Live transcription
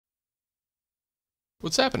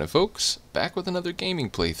What's happening, folks? Back with another gaming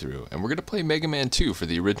playthrough, and we're going to play Mega Man 2 for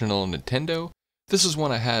the original Nintendo. This is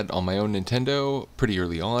one I had on my own Nintendo pretty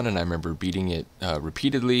early on, and I remember beating it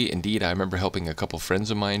repeatedly. Indeed, I remember helping a couple friends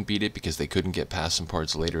of mine beat it because they couldn't get past some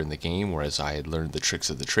parts later in the game, whereas I had learned the tricks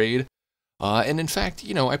of the trade. And in fact,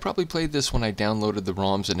 you know, I probably played this when I downloaded the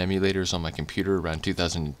ROMs and emulators on my computer around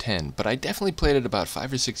 2010, but I definitely played it about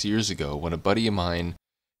 5 or 6 years ago when a buddy of mine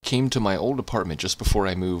came to my old apartment just before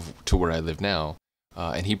I moved to where I live now.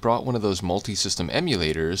 And he brought one of those multi-system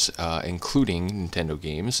emulators, including Nintendo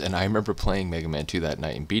games, and I remember playing Mega Man 2 that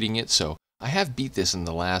night and beating it, so I have beat this in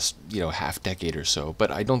the last, half decade or so, but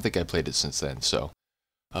I don't think I played it since then, so.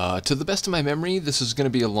 To the best of my memory, this is going to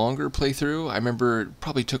be a longer playthrough. I remember it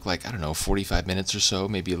probably took 45 minutes or so,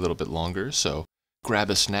 maybe a little bit longer, so grab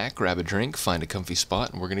a snack, grab a drink, find a comfy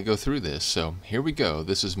spot, and we're going to go through this. So here we go.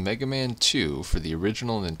 This is Mega Man 2 for the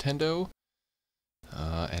original Nintendo.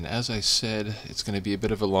 And as I said, it's going to be a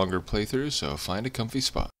bit of a longer playthrough, so find a comfy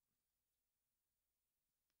spot.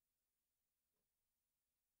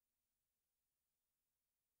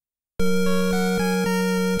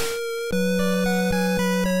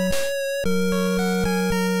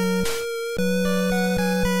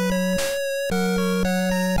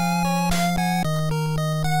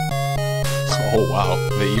 Oh wow,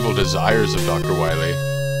 the evil desires of Dr. Wily.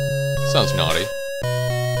 Sounds naughty.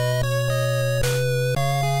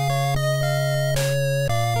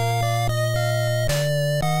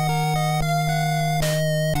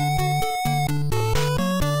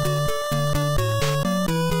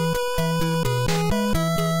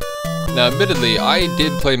 Now, admittedly, I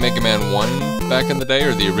did play Mega Man 1 back in the day,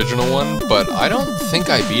 or the original one, but I don't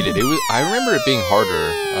think I beat it. I remember it being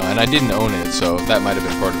harder, and I didn't own it, so that might have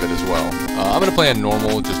been part of it as well. I'm gonna play on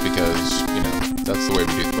normal just because, that's the way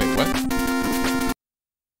we do it. Wait, what?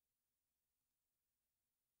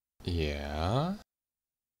 Yeah?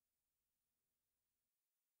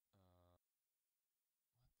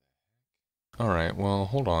 Alright, well,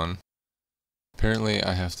 hold on. Apparently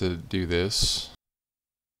I have to do this.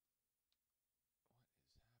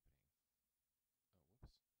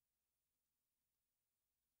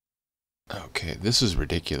 Okay, this is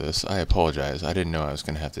ridiculous. I apologize. I didn't know I was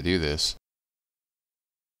going to have to do this.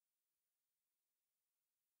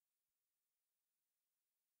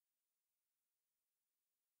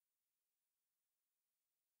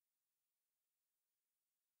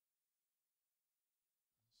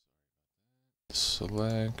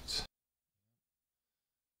 Select.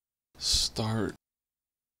 Start.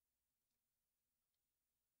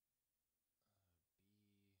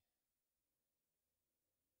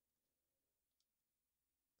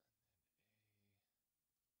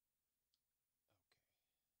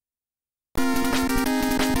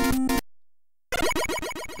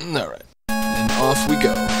 Alright, and off we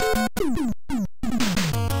go.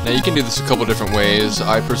 Now you can do this a couple different ways.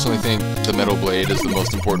 I personally think the Metal Blade is the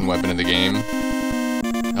most important weapon in the game.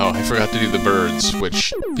 Oh, I forgot to do the birds,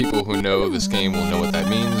 which people who know this game will know what that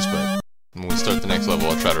means, but when we start the next level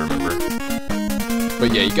I'll try to remember.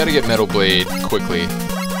 But yeah, you gotta get Metal Blade quickly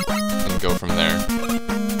and go from there.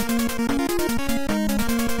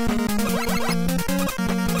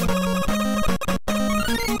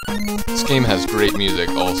 This game has great music,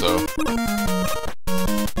 also.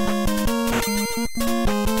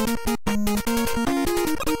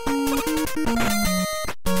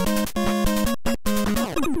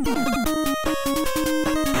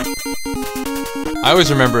 I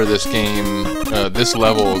always remember this game, this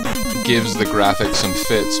level gives the graphics some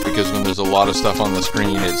fits, because when there's a lot of stuff on the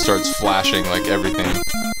screen, it starts flashing like everything.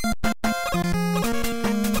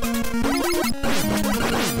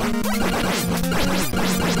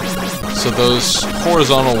 So those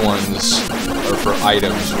horizontal ones are for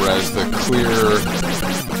items, whereas the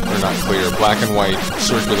black and white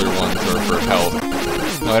circular ones are for health.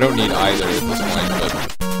 Now I don't need either at this point, but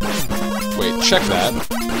wait, check that.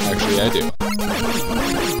 Actually, I do.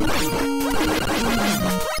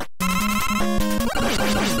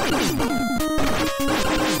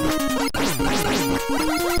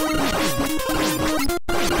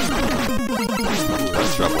 Ooh,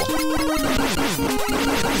 that's trouble.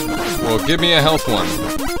 Well, give me a health one.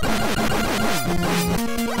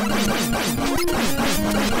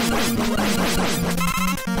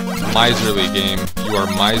 Miserly game. You are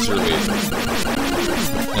miserly.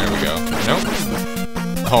 There we go. Nope.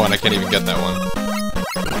 Oh, and I can't even get that one.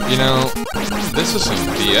 You know, this is some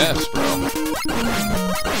BS, bro.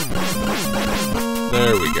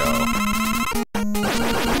 There we go.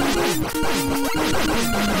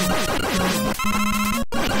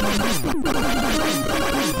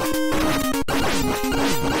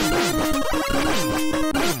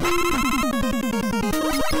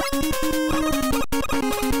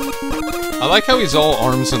 I like how he's all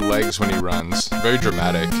arms and legs when he runs. Very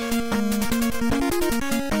dramatic.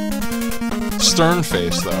 Stern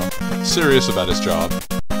face, though. Serious about his job.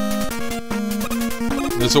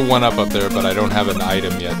 There's a 1-up up there, but I don't have an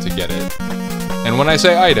item yet to get it. And when I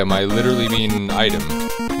say item, I literally mean item.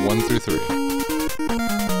 1 through 3.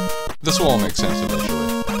 This will all make sense eventually.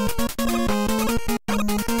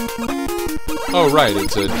 Oh right,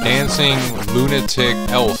 it's a dancing lunatic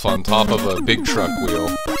elf on top of a big truck wheel.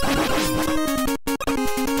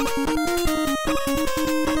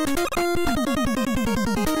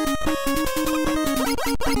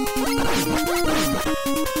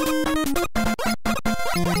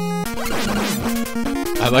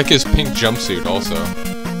 I like his pink jumpsuit also.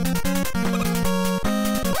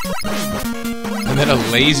 And then a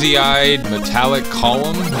lazy-eyed metallic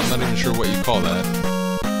column? I'm not even sure what you call that.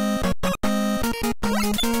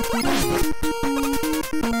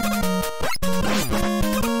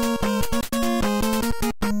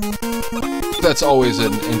 That's always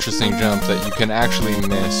an interesting jump that you can actually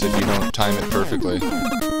miss if you don't time it perfectly.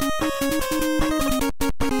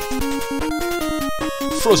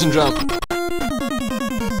 Frozen jump!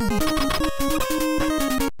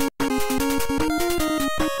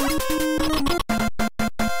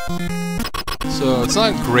 So it's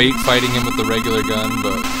not great fighting him with the regular gun,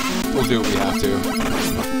 but we'll do what we have to.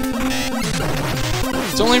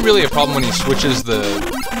 It's only really a problem when he switches the...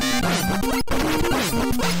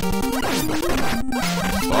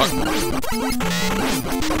 Fuck.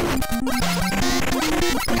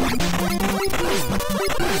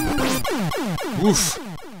 Oof.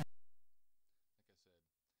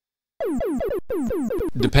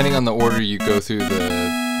 Depending on the order you go through the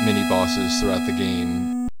mini-bosses throughout the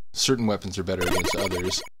game, certain weapons are better against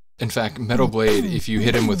others. In fact, Metal Blade, if you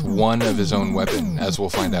hit him with one of his own weapon, as we'll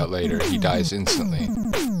find out later, he dies instantly.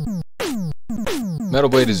 Metal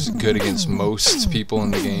Blade is good against most people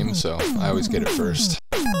in the game, so I always get it first.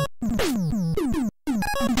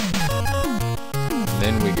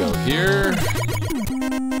 Then we go here.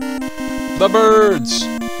 The birds!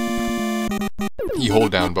 You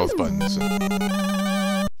hold down both buttons.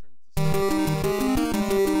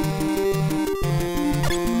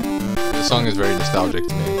 This song is very nostalgic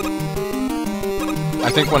to me. I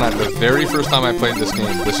think the very first time I played this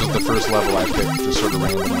game, this was the first level I picked, just sort of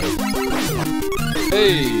randomly.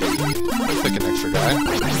 Hey! I'll pick an extra guy.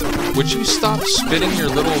 Would you stop spitting your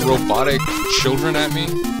little robotic children at me?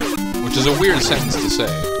 Which is a weird sentence to say.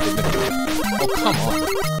 Oh, come on.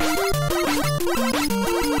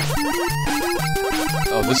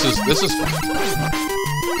 Oh, this is fun.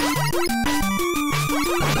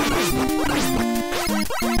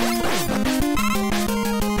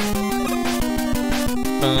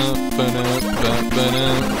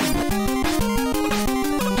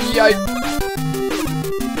 Yikes!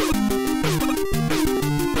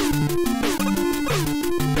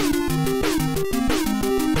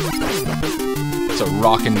 It's a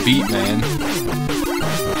rockin' beat, man.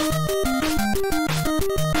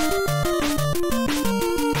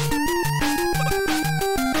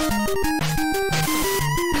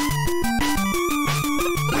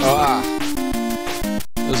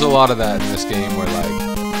 There's a lot of that in this game where,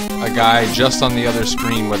 like, a guy just on the other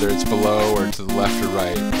screen, whether it's below or to the left or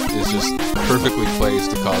right, is just perfectly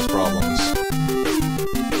placed to cause problems.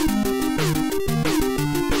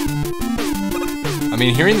 I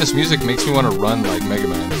mean, hearing this music makes me want to run like Mega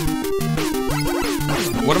Man.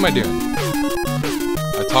 What am I doing?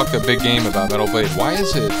 I talked a big game about Metal Blade. Why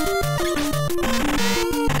is it...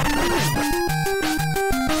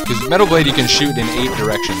 Because Metal Blade you can shoot in 8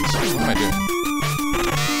 directions. What am I doing?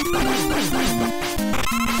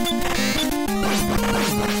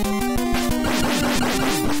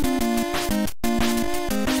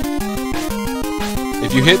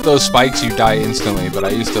 If you hit those spikes, you die instantly, but I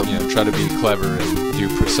used to, try to be clever and do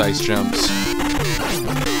precise jumps.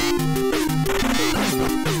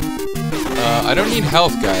 I don't need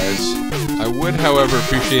health, guys. I would, however,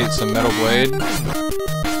 appreciate some Metal Blade.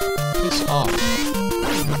 Piss off.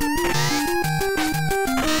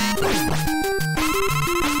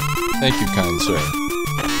 Thank you, kind sir.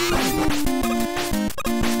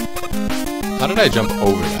 How did I jump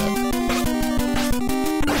over that?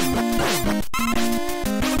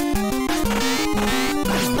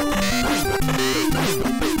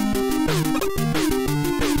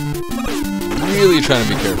 Really trying to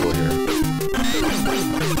be careful here.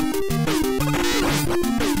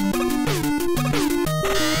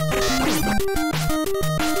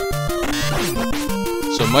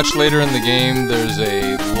 So much later in the game, there's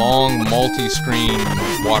a long multi-screen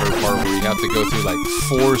water part where you have to go through like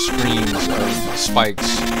 4 screens of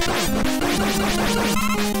spikes.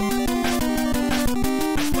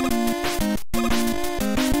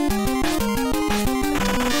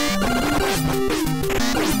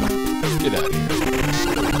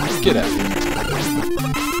 Get out of here.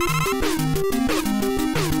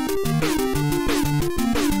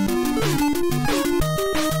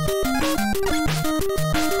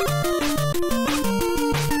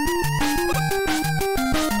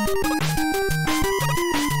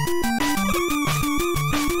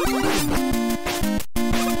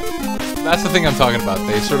 That's the thing I'm talking about.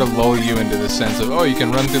 They sort of lull you into the sense of, oh, you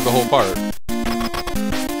can run through the whole part.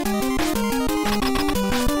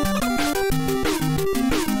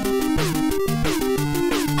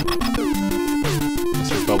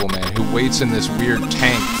 Mr. Bubble Man, who waits in this weird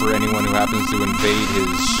tank for anyone who happens to invade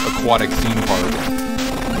his aquatic theme park.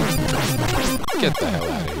 Get the hell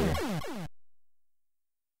out of here.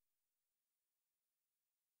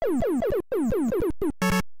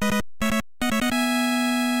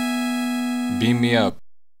 Beam me up.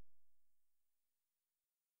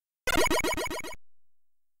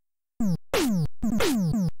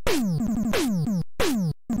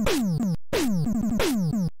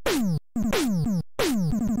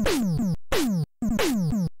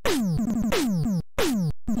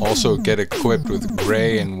 Also get equipped with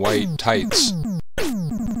gray and white tights.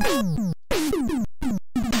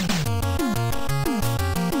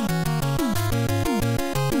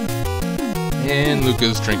 And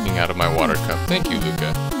Luca's drinking out of my water cup. Thank you,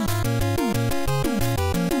 Luca.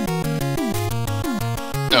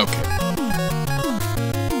 Okay.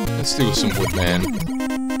 Let's do some Woodman.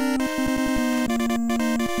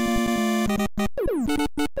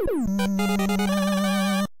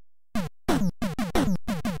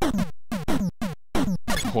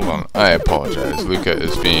 Hold on, I apologize. Luca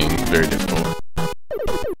is being very difficult.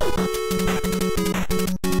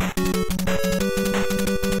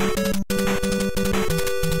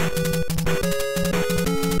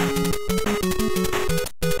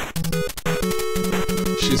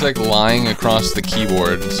 She's like lying across the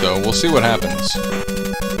keyboard, so we'll see what happens.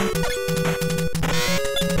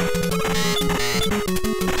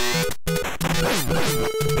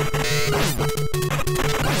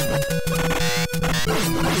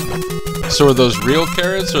 So are those real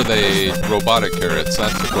carrots or are they robotic carrots?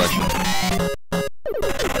 That's the question.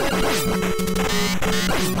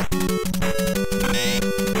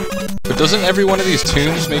 But doesn't every one of these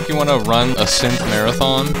tunes make you want to run a synth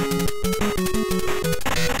marathon?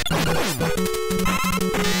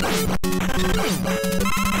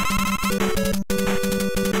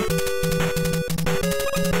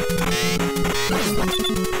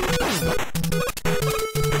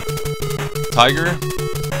 Tiger?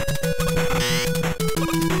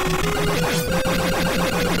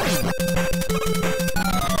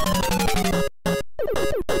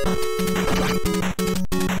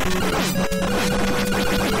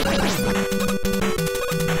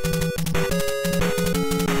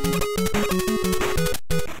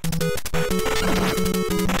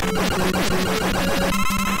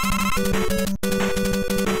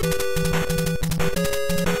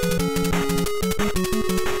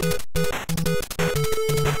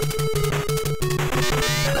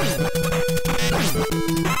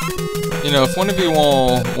 You know, if one of you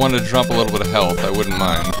all wanted to drop a little bit of health, I wouldn't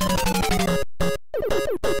mind.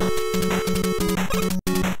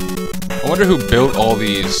 I wonder who built all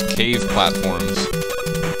these cave platforms.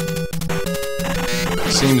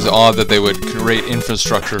 It seems odd that they would create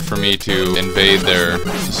infrastructure for me to invade their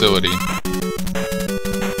facility.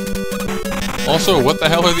 Also, what the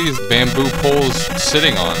hell are these bamboo poles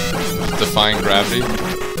sitting on? Just defying gravity?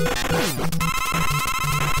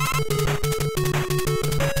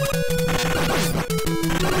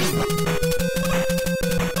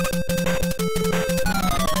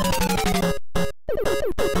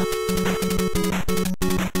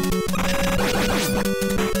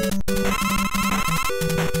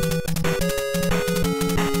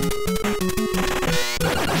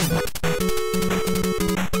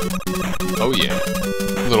 Oh yeah,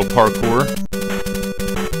 little parkour.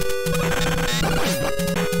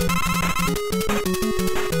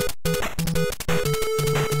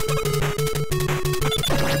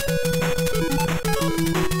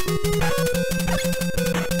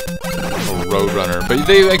 A roadrunner, but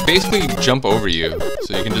they like basically jump over you,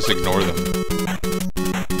 so you can just ignore them.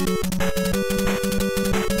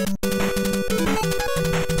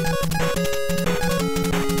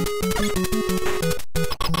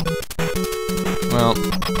 Well,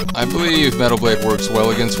 I believe Metal Blade works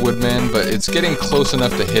well against Woodman, but it's getting close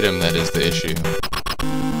enough to hit him that is the issue.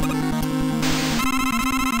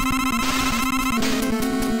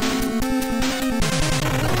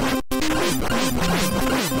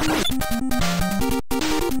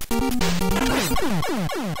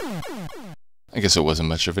 I guess it wasn't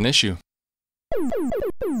much of an issue.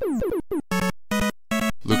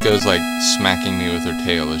 Luca's like smacking me with her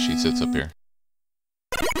tail as she sits up here.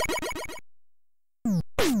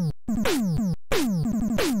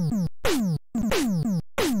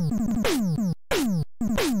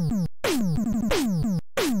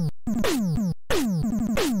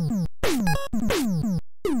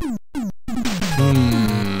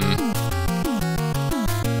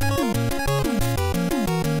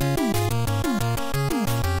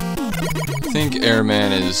 I think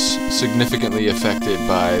Airman is significantly affected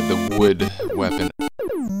by the wood weapon.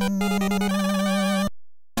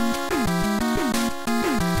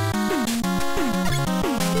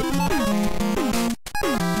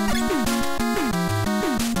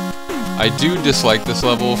 I do dislike this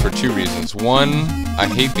level for two reasons. One, I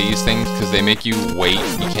hate these things because they make you wait.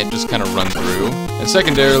 You can't just kind of run through. And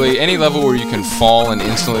secondarily, any level where you can fall and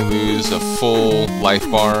instantly lose a full life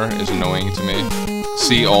bar is annoying to me.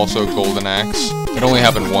 See also Golden Axe. It only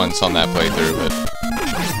happened once on that playthrough, but...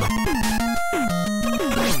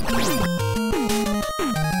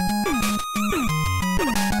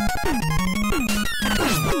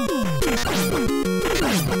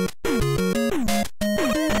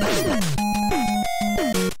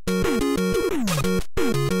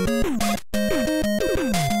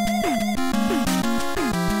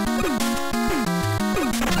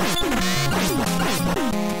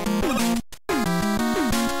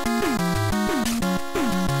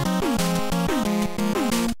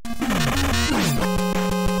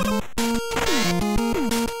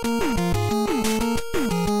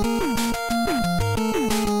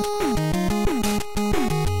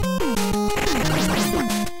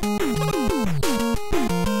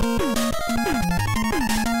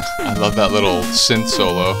 I love that little synth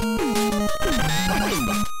solo.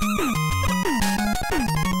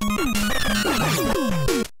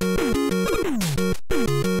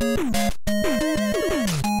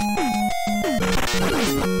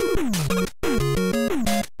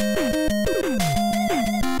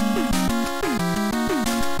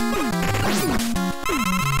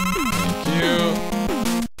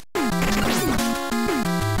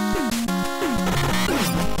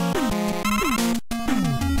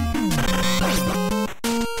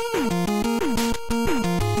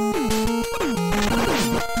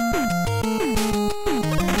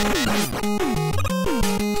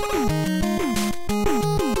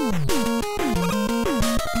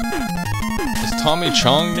 Tommy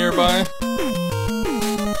Chong nearby?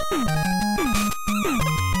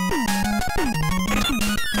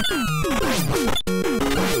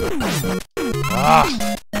 Ah!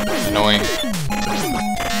 Annoying.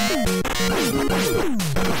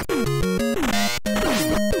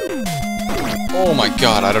 Oh my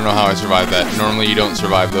god, I don't know how I survived that. Normally you don't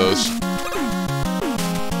survive those.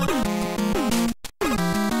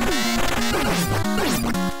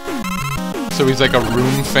 So he's like a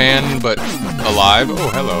Room fan, but alive? Oh,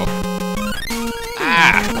 hello.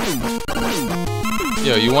 Ah!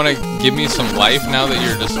 Yo, you wanna give me some life now that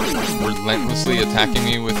you're just relentlessly attacking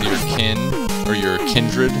me with your kin? Or your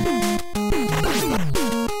kindred?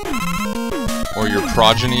 Or your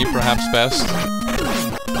progeny, perhaps best?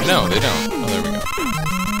 No, they don't. Oh, there we go.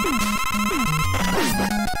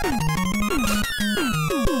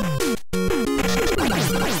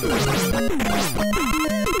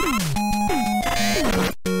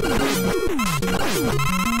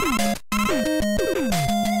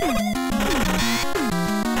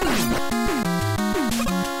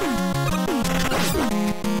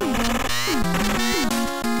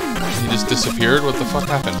 Disappeared? What the fuck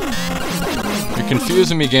happened? You're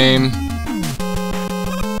confusing me, game.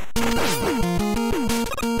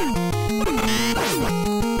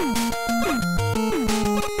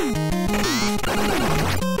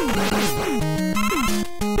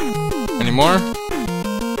 Any more?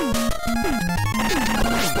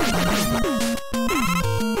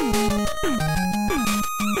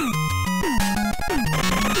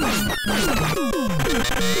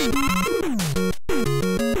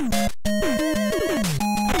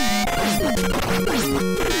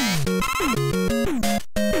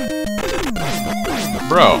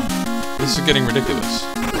 Bro, this is getting ridiculous.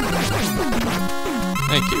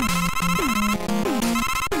 Thank you.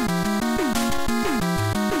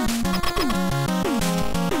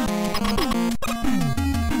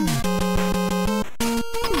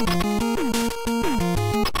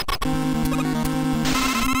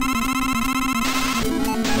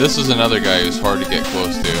 This is another guy who's hard to get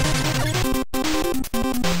close to.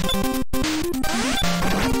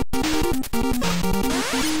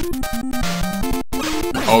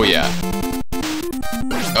 Oh yeah.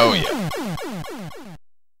 Oh yeah.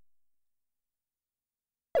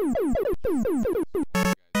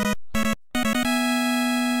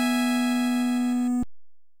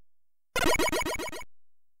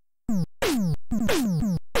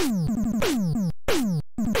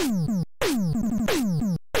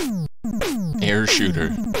 shooter.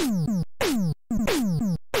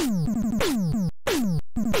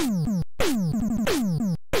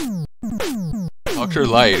 Dr.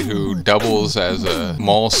 Light, who doubles as a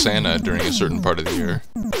mall Santa during a certain part of the year.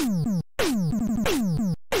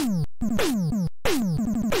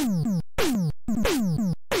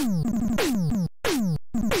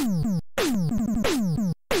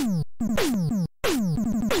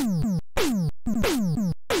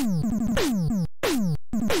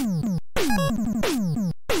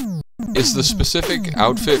 Is the specific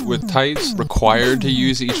outfit with tights required to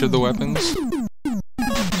use each of the weapons?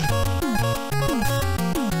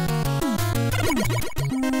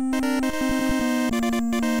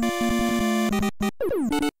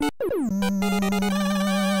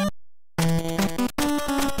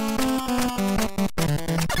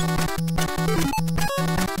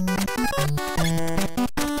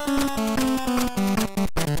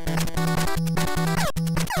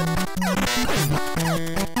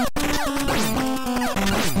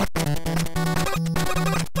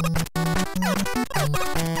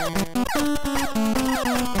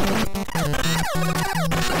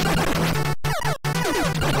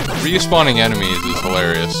 Respawning enemies is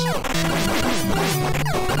hilarious.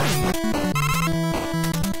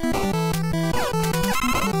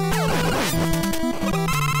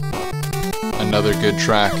 Another good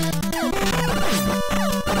track.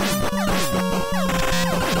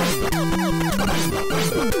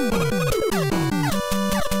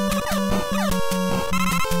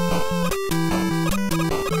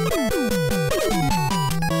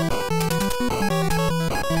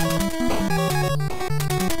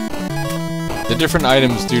 The different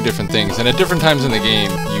items do different things, and at different times in the game,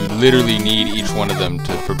 you literally need each one of them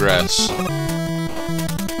to progress.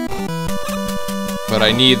 But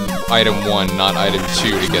I need item 1, not item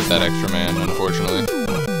 2 to get that extra man, unfortunately.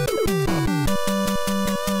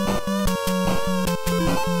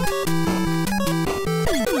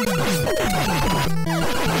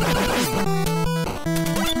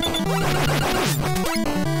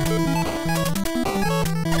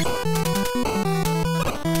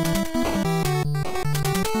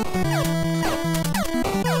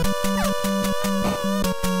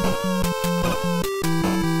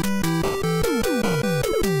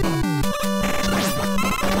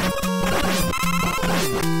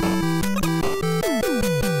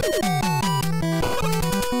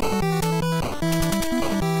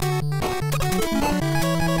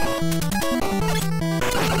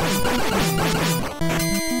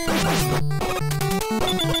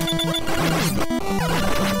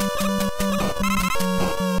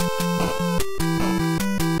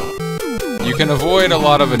 You can avoid a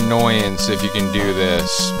lot of annoyance if you can do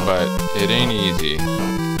this, but it ain't easy.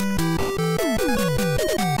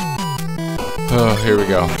 Oh, here we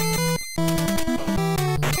go.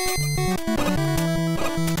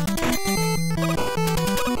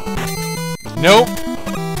 Nope.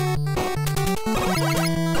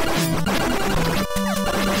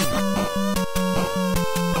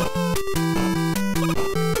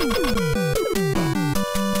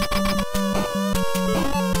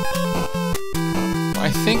 I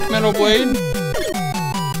think Metal Blade?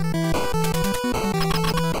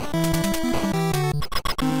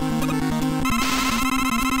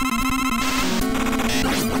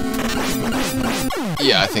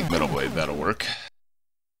 Yeah, I think Metal Blade, that'll work.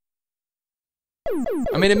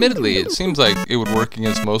 I mean, admittedly, it seems like it would work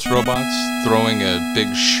against most robots, throwing a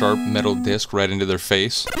big sharp metal disc right into their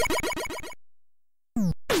face.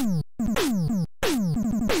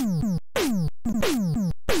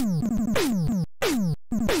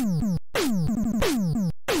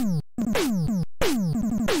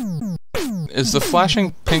 Is the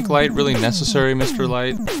flashing pink light really necessary, Mr.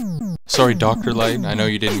 Light? Sorry, Dr. Light, I know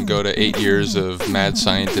you didn't go to 8 years of mad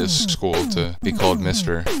scientist school to be called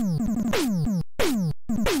Mr.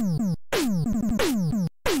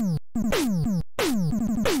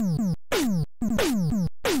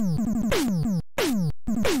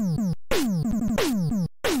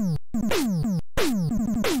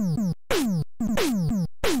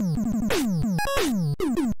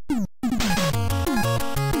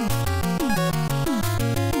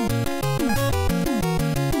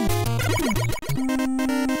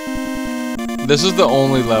 This is the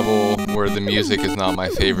only level where the music is not my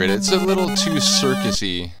favorite. It's a little too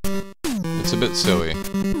circusy. It's a bit silly.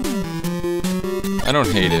 I don't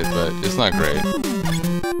hate it, but it's not great.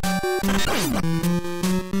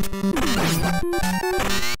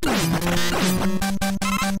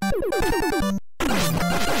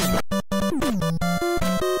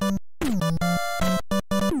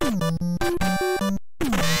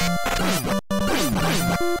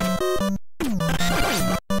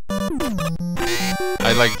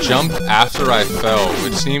 like jump after I fell,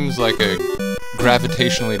 which seems like a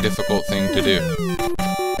gravitationally difficult thing to do.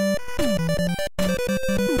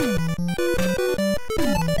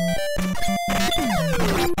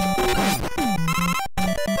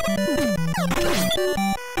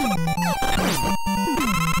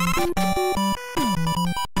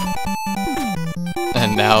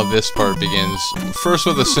 And now this part begins, first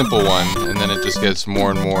with a simple one, and then it just gets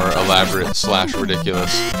more and more elaborate /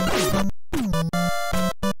 ridiculous.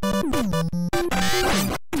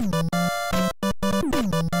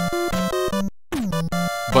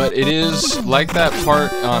 But it is like that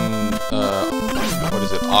part on, what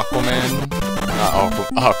is it, Aquaman? Not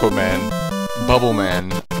Aquaman.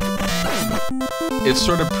 Bubbleman. It's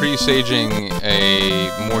sort of presaging a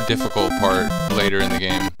more difficult part later in the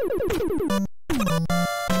game.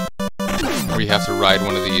 Where you have to ride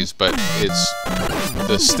one of these, but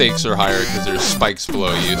the stakes are higher because there's spikes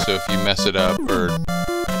below you, so if you mess it up, or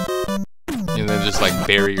there's like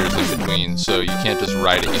barriers in between, so you can't just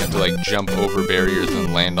ride it, you have to like jump over barriers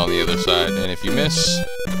and land on the other side, and if you miss,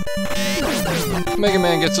 Mega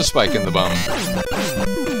Man gets a spike in the bum.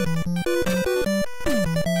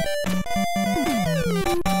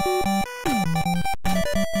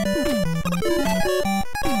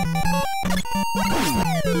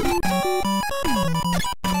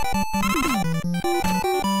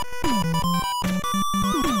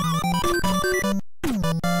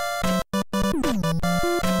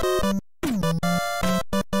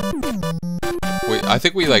 I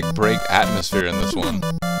think we like break atmosphere in this one.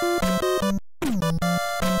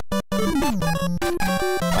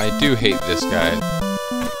 I do hate this guy.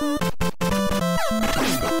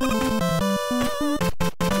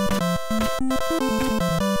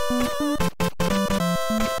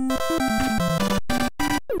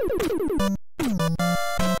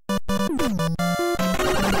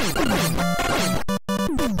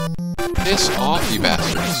 Piss off, you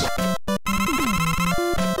bastards.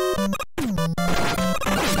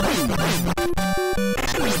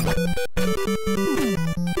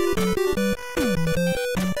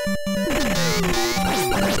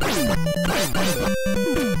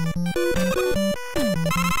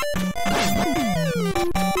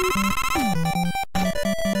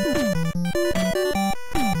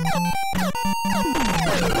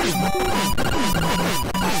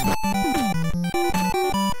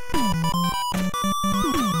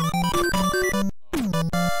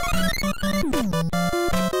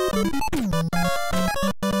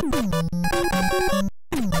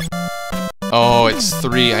 Oh, it's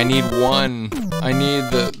 3. I need 1. I need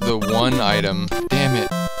the 1 item. Damn it.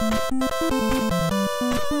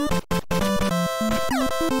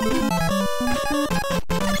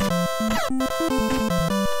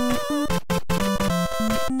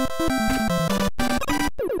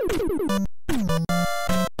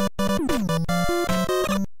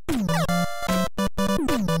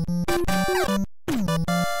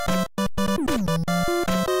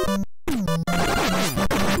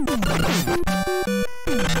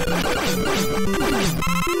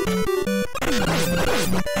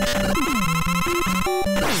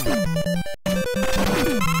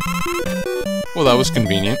 Well, that was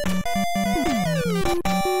convenient.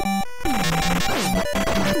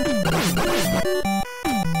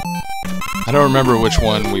 I don't remember which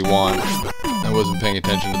one we want. I wasn't paying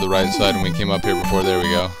attention to the right side when we came up here before. There we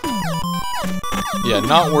go. Yeah,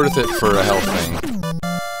 not worth it for a health thing.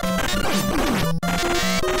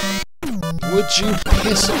 Would you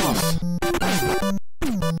piss off?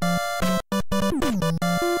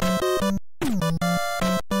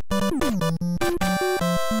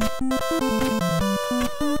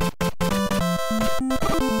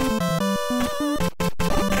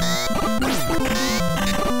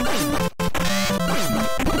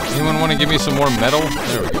 Anyone want to give me some more metal?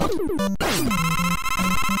 There we go.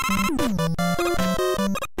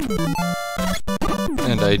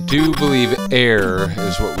 And I do believe air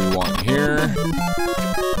is what we want here.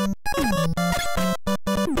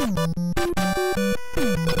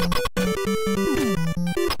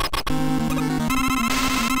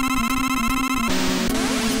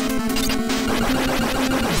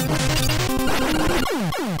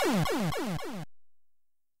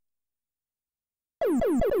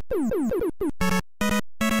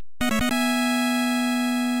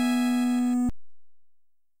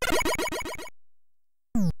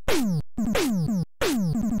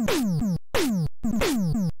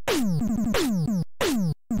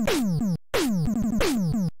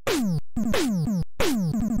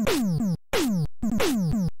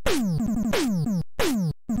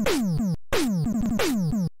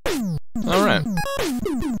 Alright.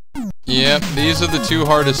 Yep, these are the 2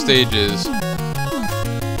 hardest stages.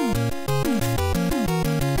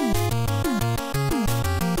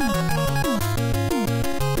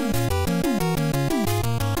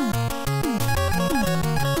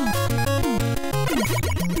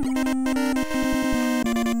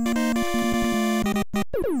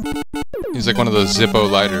 He's like one of those Zippo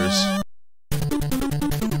lighters.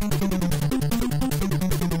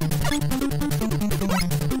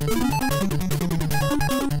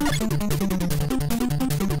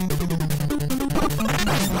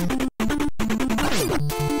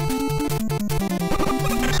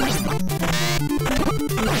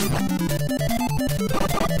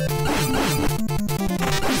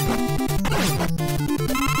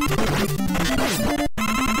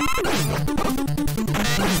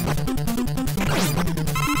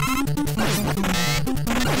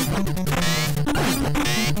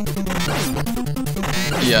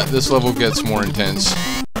 Yeah, this level gets more intense.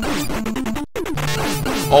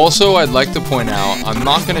 Also, I'd like to point out, I'm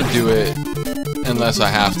not going to do it unless I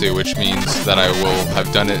have to, which means that I will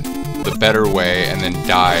have done it the better way and then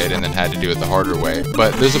died and then had to do it the harder way.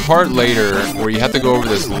 But there's a part later where you have to go over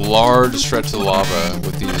this large stretch of lava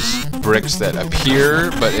with these bricks that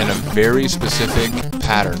appear, but in a very specific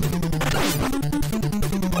pattern.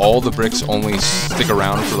 All the bricks only stick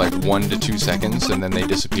around for like 1 to 2 seconds and then they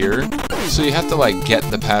disappear. So you have to like get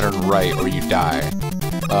the pattern right or you die.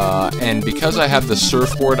 And because I have the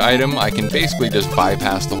surfboard item, I can basically just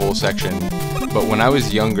bypass the whole section. But when I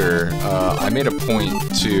was younger, I made a point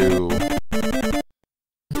to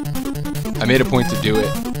do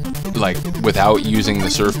it like without using the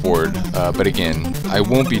surfboard. But again, I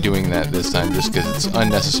won't be doing that this time just because it's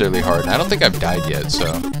unnecessarily hard. And I don't think I've died yet, so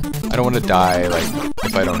I don't want to die like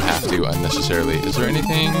if I don't have to unnecessarily. Is there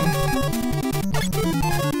anything?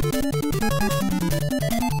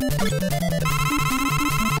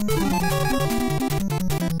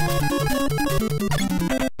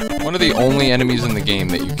 One of the only enemies in the game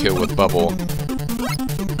that you kill with bubble.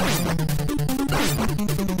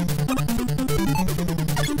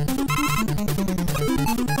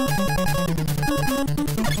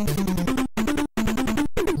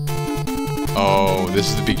 Oh, this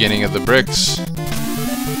is the beginning of the bricks.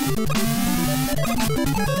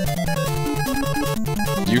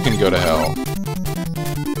 You can go to hell.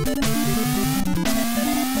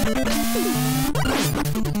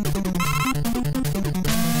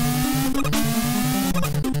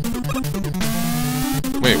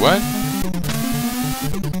 Wait, what?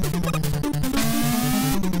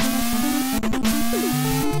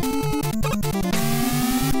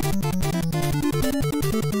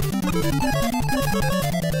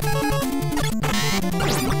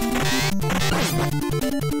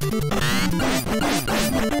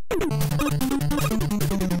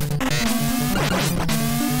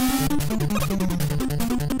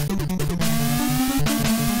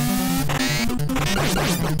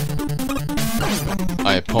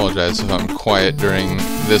 I apologize if I'm quiet during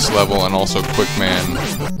this level and also Quick Man.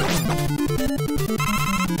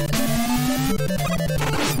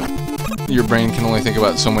 Your brain can only think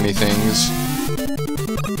about so many things.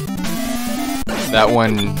 That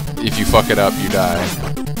one, if you fuck it up, you die.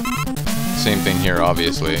 Same thing here,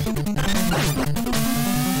 obviously.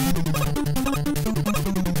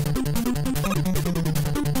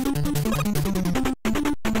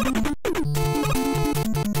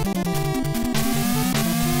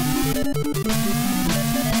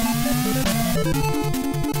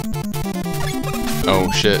 Oh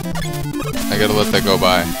shit. I gotta let that go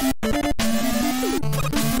by.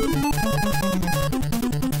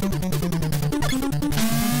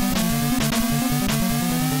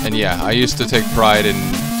 And yeah, I used to take pride in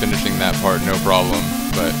finishing that part, no problem,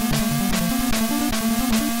 but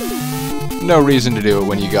no reason to do it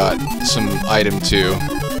when you got some item 2.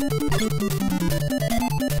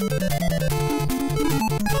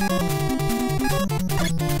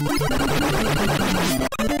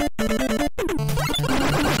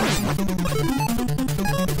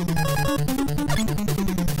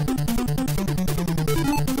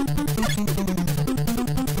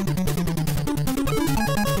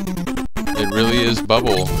 It really is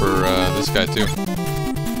bubble for this guy too.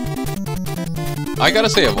 I gotta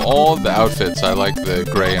say, of all the outfits, I like the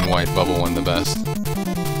gray and white bubble one the best.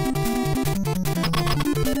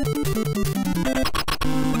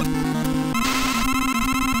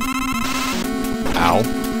 Ow.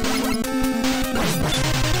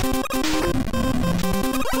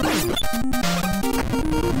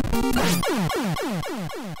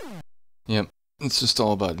 Yep, it's just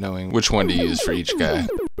all about knowing which one to use for each guy.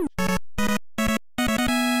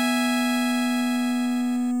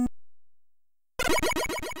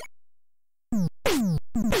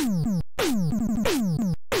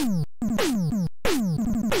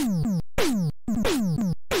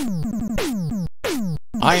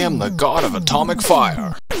 I am the god of atomic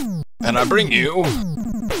fire, and I bring you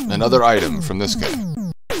another item from this guy.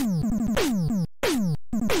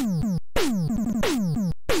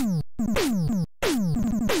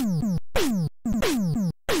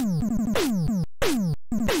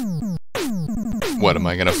 What, am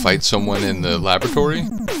I gonna fight someone in the laboratory?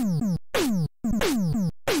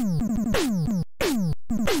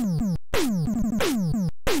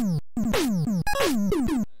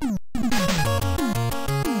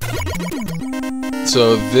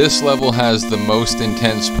 So this level has the most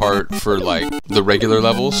intense part for, like, the regular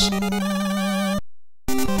levels.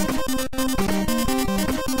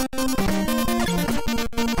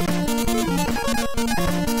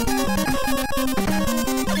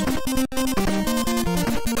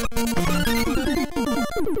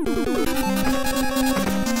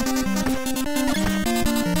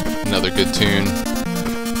 Another good tune.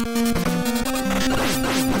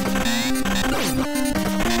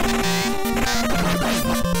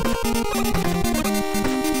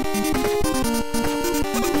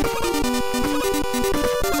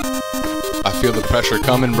 I feel the pressure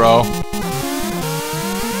coming, bro.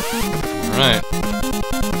 Alright.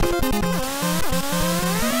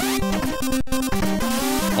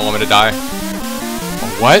 Oh, I'm gonna die.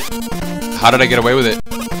 What? How did I get away with it?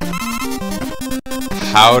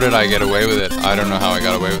 How did I get away with it? I don't know how I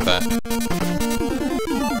got away with that.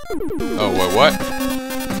 Oh, what?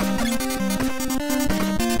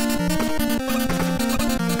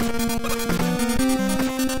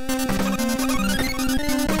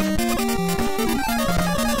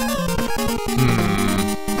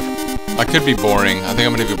 I could be boring. I think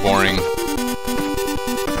I'm gonna be boring.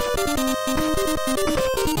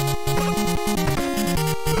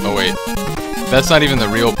 Oh wait. That's not even the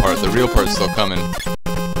real part. The real part's still coming.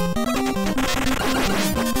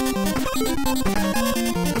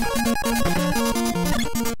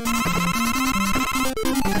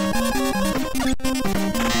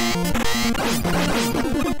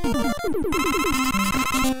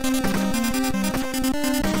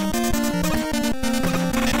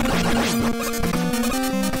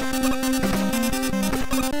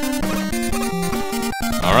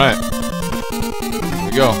 Alright. Here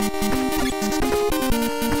we go.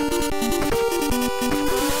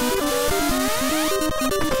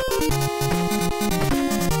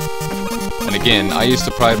 And again, I used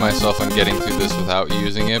to pride myself on getting through this without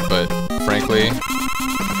using it, but frankly,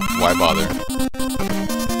 why bother?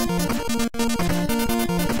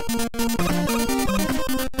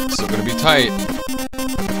 Still gonna be tight.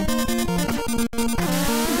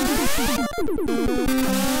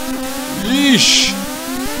 Yeesh!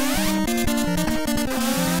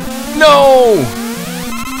 No!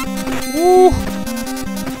 Woo!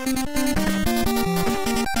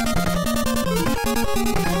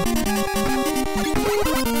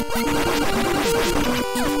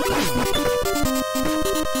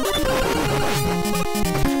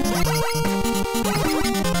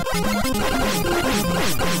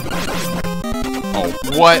 Oh,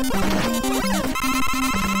 what?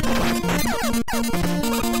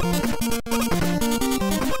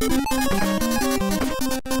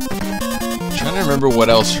 Trying to remember what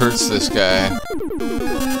else hurts this guy.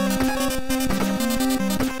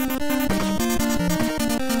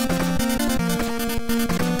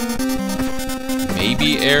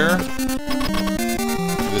 Maybe air?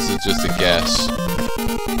 This is just a guess.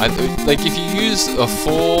 Like, if you use a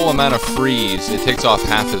full amount of freeze, it takes off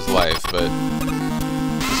half his life, but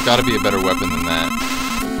there's gotta be a better weapon than that.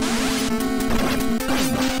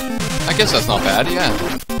 I guess that's not bad, yeah.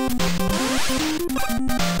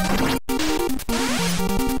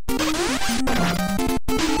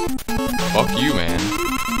 Fuck you, man.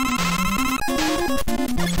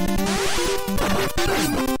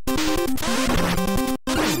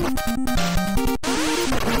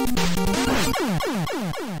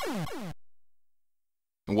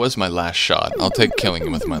 It was my last shot. I'll take killing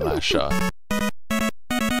him with my last shot.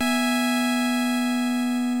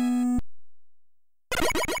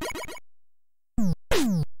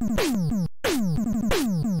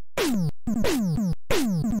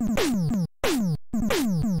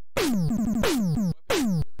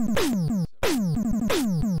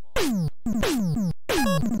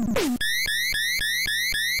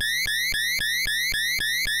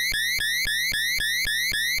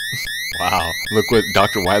 Wow, look what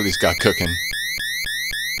Dr. Wiley's got cooking.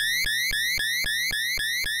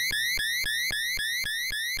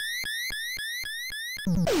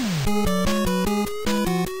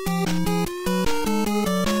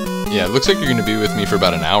 Yeah, it looks like you're going to be with me for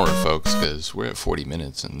about an hour, folks, because we're at 40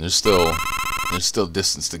 minutes, and there's still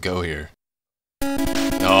distance to go here.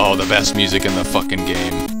 Oh, the best music in the fucking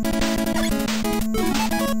game.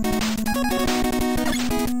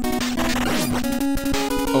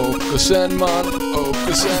 Okusenman,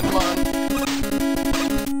 Okusenman.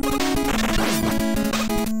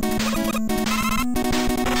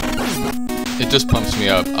 It just pumps me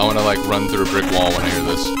up. I want to like run through a brick wall when I hear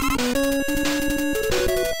this.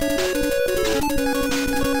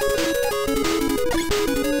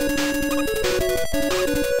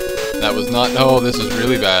 That was not... Oh, this is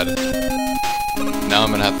really bad. Now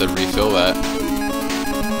I'm gonna have to refill that.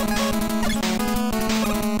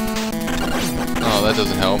 Oh, that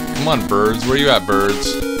doesn't help. Come on, birds. Where you at,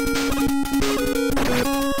 birds?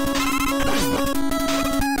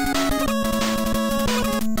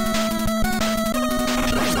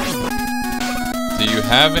 Do you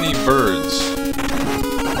have any birds?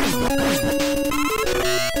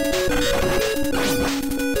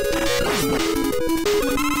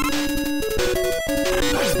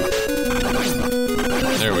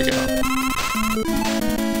 There we go.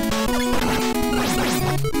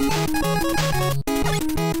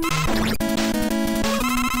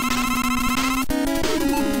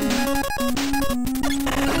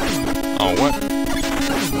 Oh, what?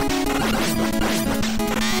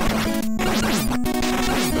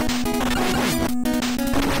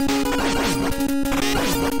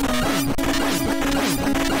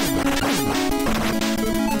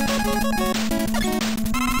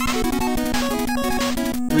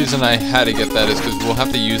 The reason I had to get that is because we'll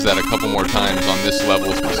have to use that a couple more times on this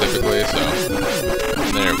level specifically, so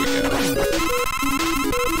there we go.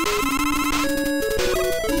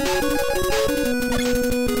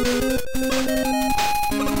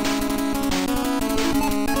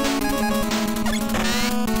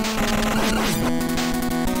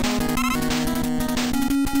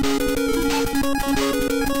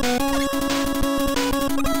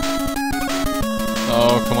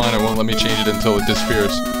 Oh, come on, it won't let me change it until it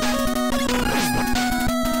disappears.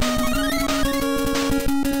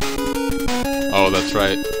 Oh, that's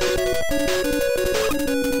right.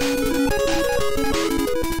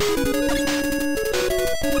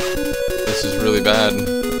 This is really bad.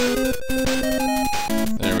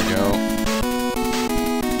 There we go.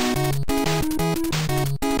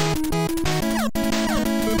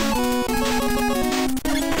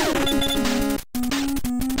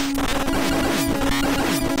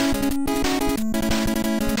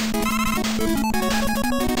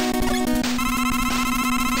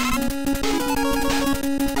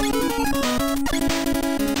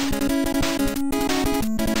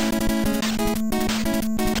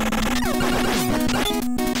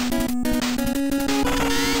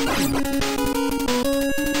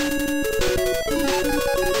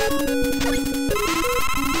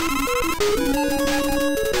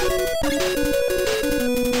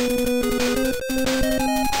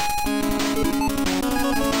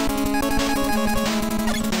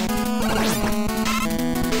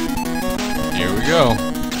 Go.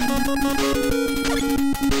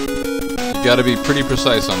 You gotta be pretty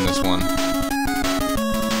precise on this one.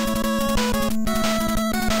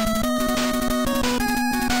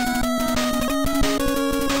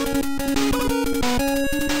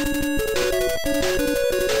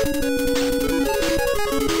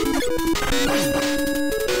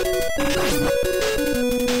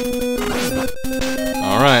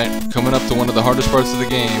 Alright, coming up to one of the hardest parts of the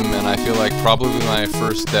game, and I feel like probably my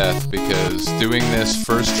first death, because doing this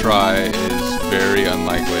first try is very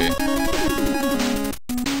unlikely.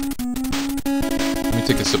 Let me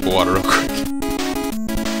take a sip of water real quick.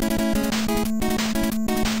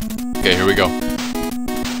 Okay, here we go.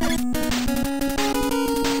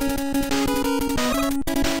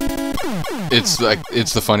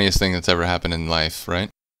 It's the funniest thing that's ever happened in life,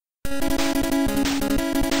 right?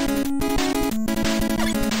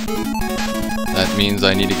 That means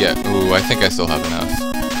I need to get... Ooh, I think I still have enough.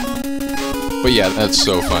 But yeah, that's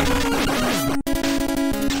so fun.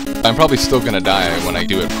 I'm probably still gonna die when I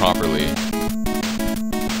do it properly.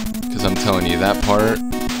 Because I'm telling you, that part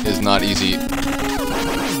is not easy.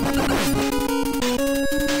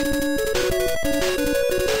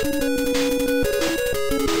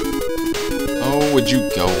 Oh, would you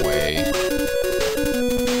go away?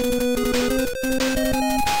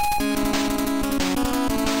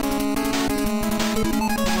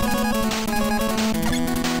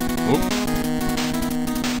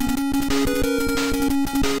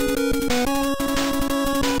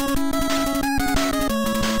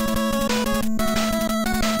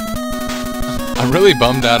 I'm really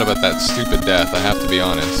bummed out about that stupid death, I have to be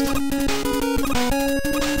honest.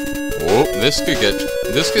 Whoop, this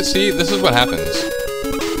could see, this is what happens.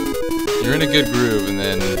 You're in a good groove and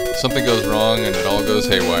then something goes wrong and it all goes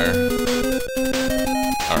haywire.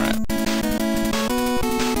 Alright.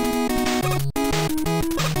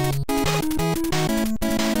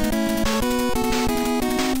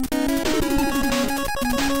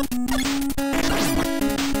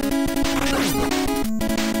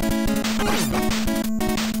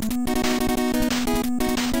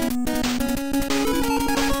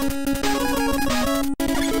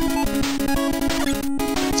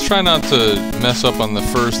 try not to mess up on the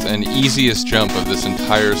first and easiest jump of this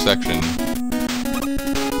entire section.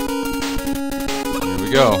 Here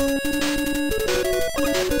we go.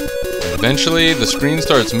 And eventually, the screen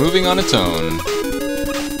starts moving on its own.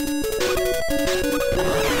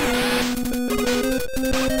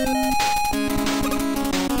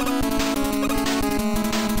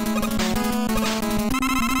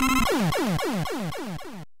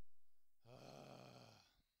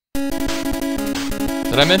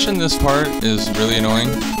 Did I mention this part is really annoying?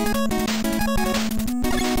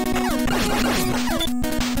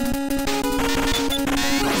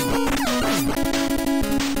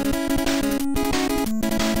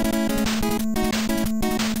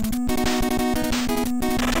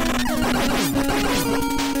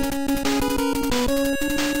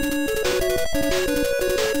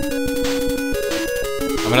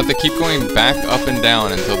 I'm gonna have to keep going back up and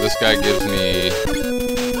down until this guy gives me...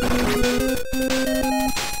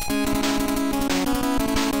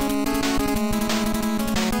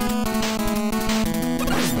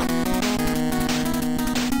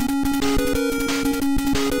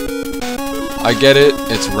 I get it,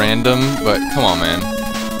 it's random, but come on, man.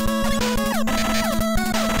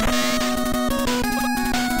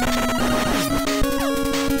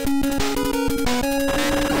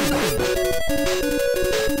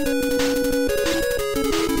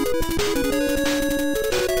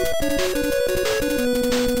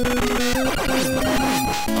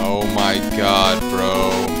 Oh my god, bro.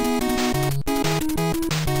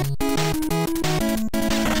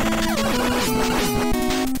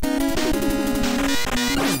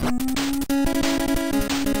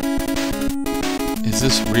 Is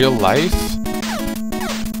this real life?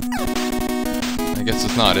 I guess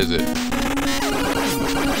it's not, is it?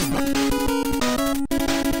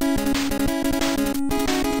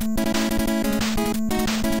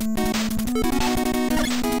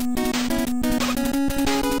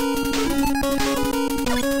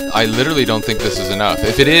 I literally don't think this is enough.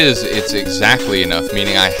 If it is, it's exactly enough,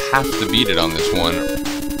 meaning I have to beat it on this one.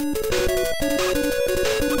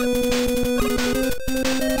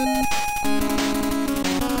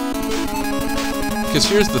 Because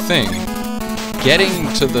here's the thing, getting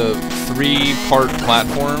to the 3-part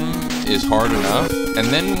platform is hard enough, and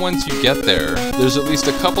then once you get there, there's at least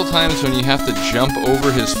a couple times when you have to jump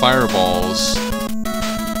over his fireballs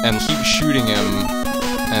and keep shooting him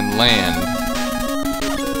and land.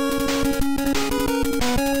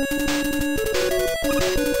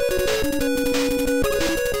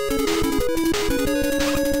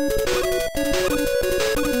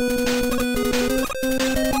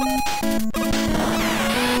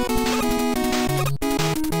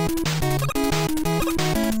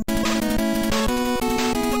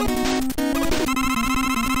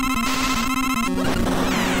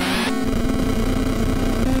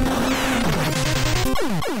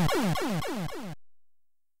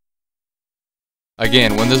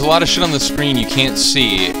 Again, when there's a lot of shit on the screen you can't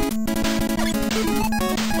see.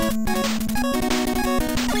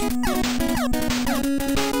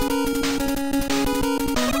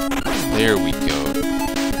 There we go.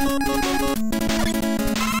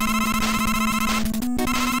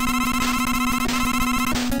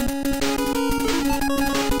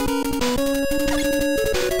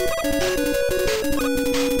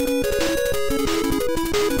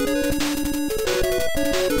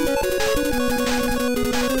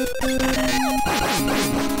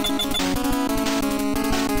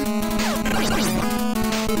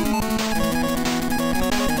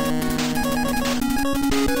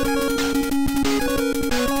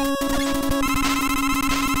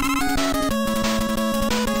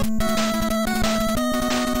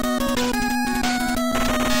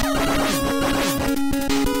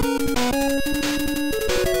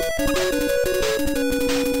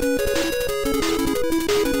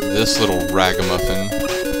 This little ragamuffin.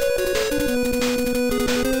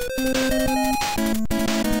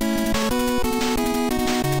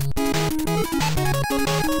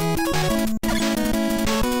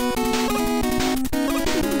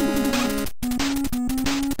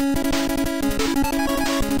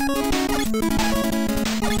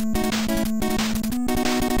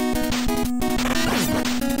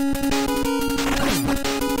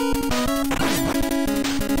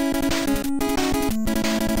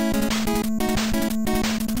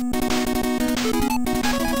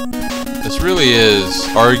 This really is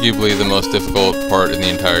arguably the most difficult part in the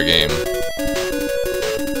entire game.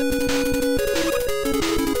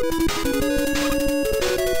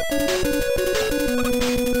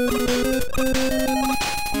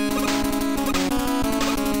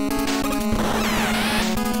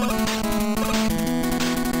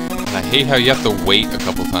 And I hate how you have to wait a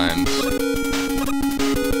couple times.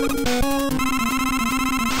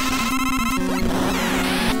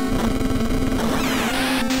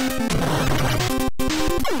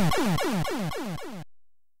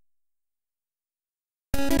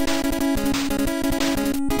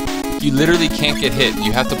 You literally can't get hit.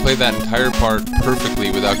 You have to play that entire part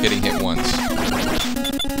perfectly without getting hit once.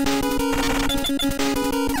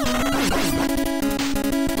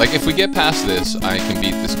 Like, if we get past this, I can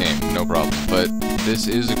beat this game, no problem. But this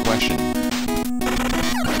is a question.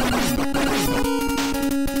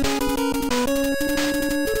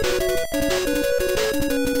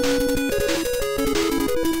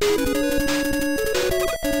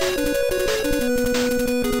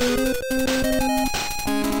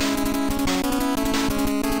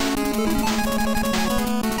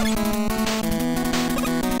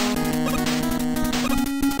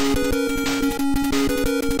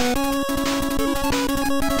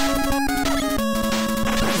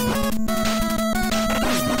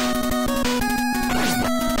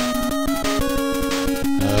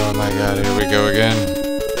 Oh my god, here we go again.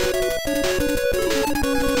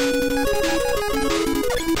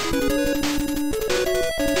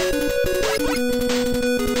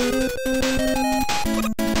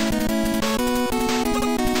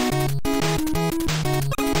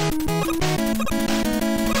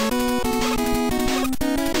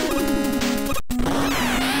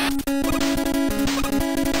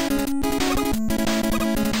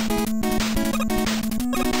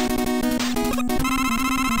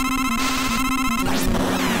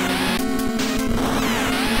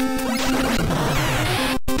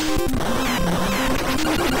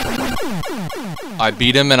 I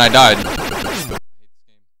beat him and I died.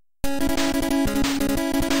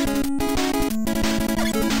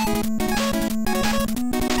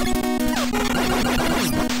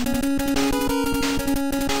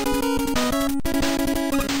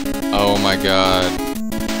 Oh my god.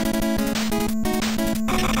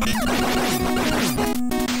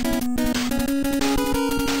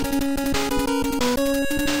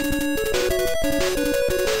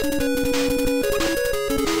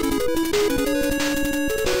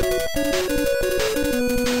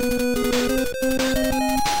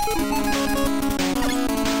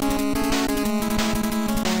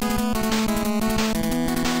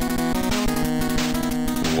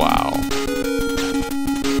 Wow.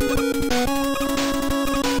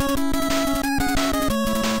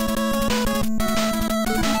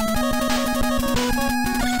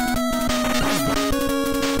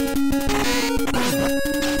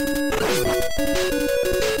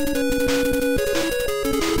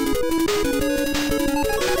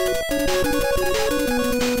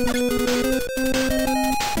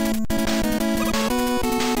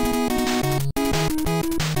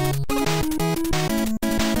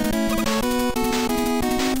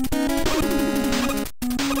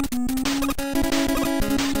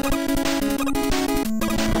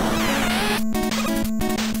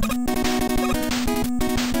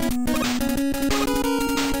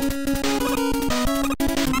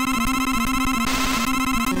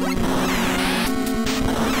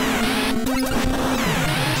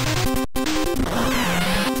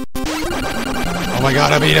 Oh my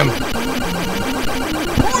god, I beat him!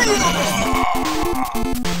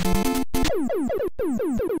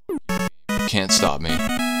 Can't stop me.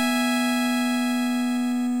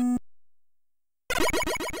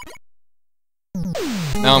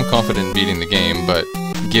 Now I'm confident in beating the game, but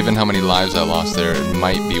given how many lives I lost there, it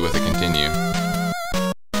might be with a continue.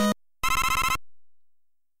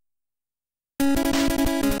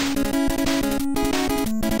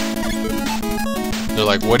 They're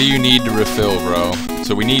like, what do you need to refill, bro?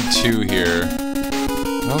 So we need 2 here.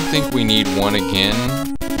 I don't think we need 1 again.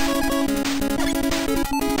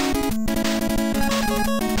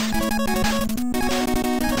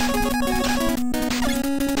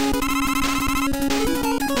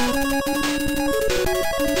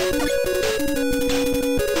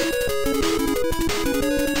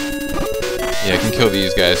 Yeah, I can kill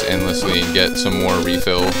these guys endlessly and get some more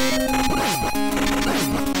refill.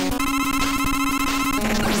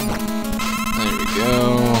 There we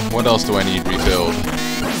go. What else do I need refilled?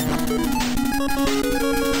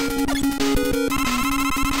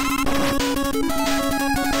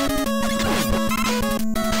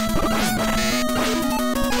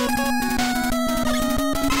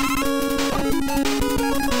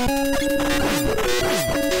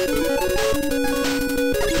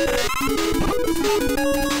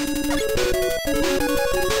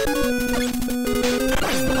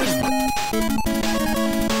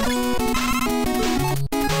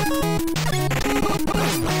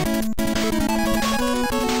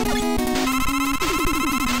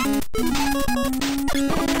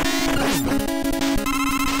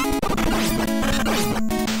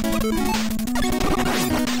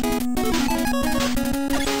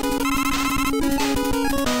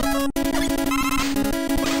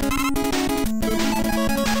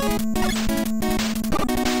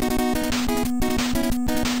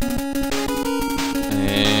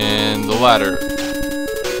 ladder.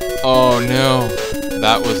 Oh no,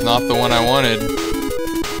 that was not the one I wanted.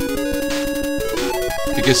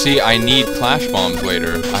 Because see, I need flash bombs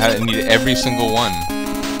later. I need every single one.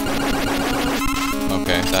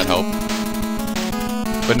 Okay, that helped.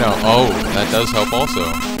 But no, oh, that does help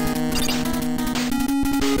also.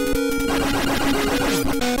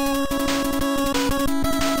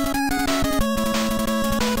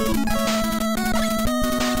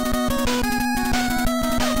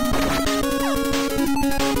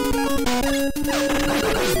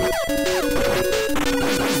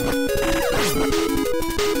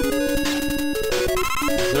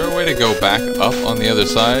 Is there a way to go back up on the other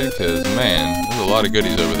side? Because, man, there's a lot of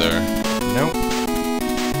goodies over there. Nope.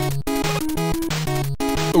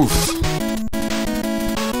 Oof.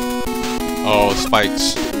 Oh,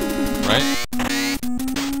 spikes. Right?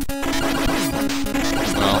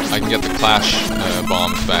 Well, I can get the clash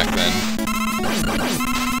bombs back then.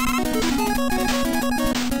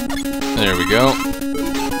 There we go.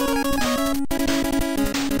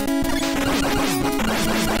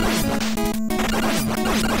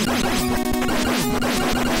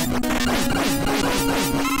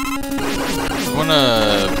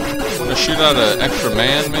 Wanna shoot out an extra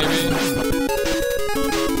man, maybe?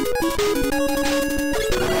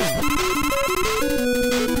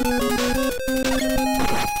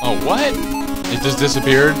 Oh, what? It just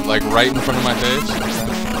disappeared, like, right in front of my face?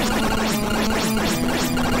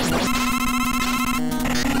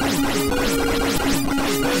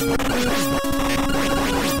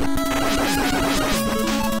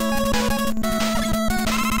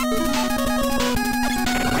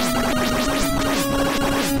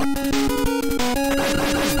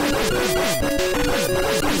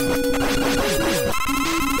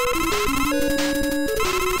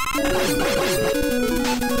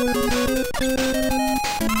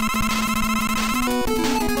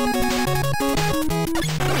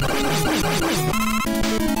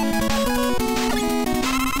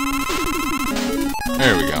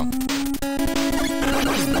 There we go.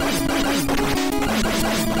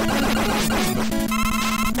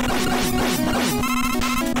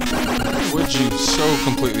 Would you so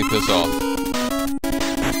completely piss off?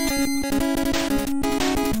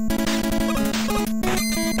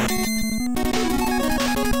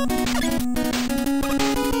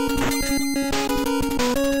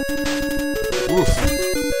 Oof.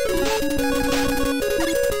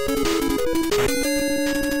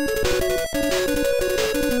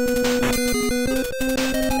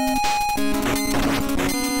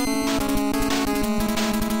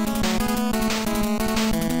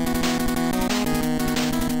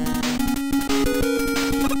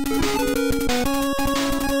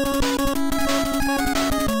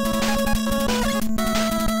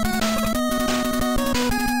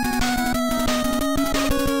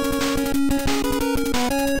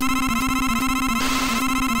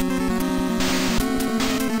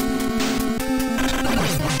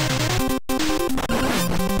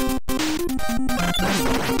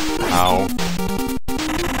 Ow.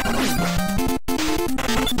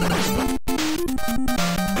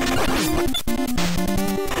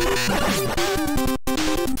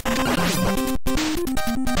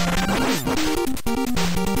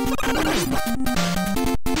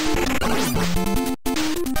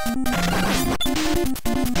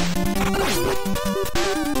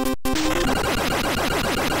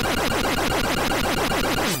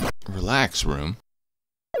 Relax room.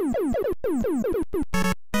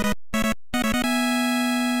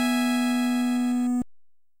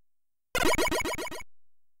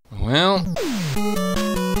 Well,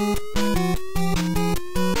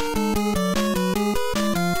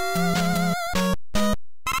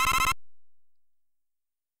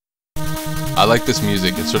 I like this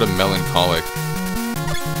music. It's sort of melancholic.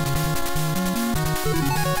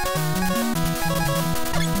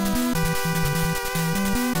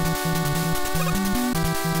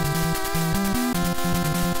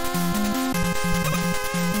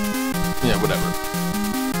 Yeah, whatever.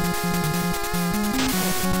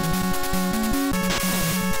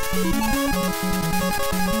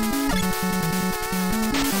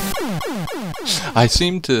 I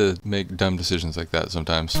seem to make dumb decisions like that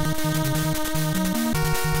sometimes.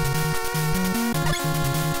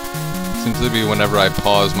 Seems to be whenever I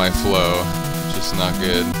pause my flow, it's just not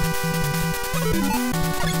good.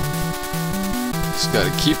 Just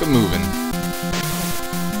gotta keep it moving.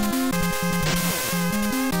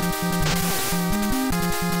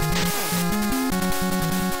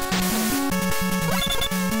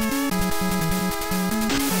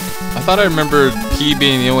 I thought I remembered P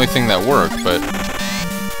being the only thing that worked, but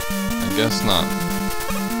I guess not.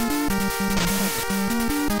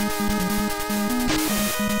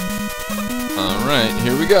 Alright,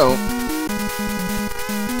 here we go.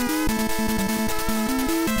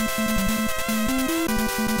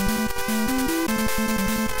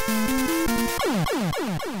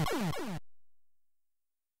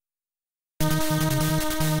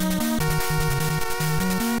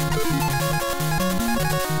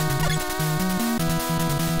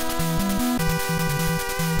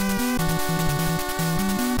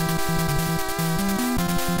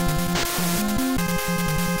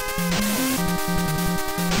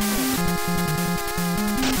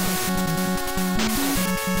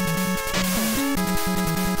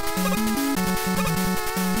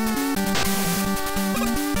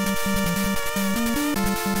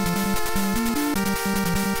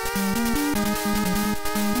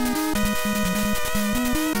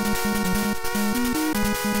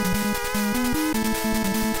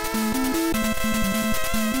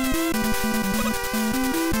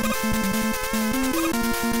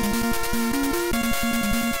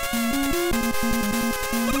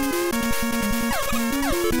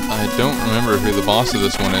 I don't remember who the boss of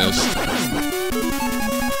this one is.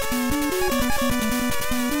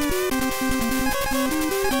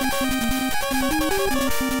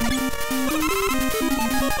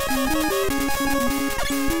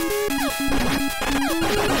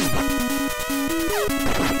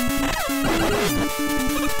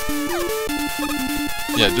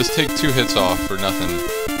 Yeah, just take 2 hits off for nothing.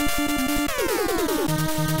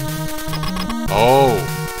 Oh!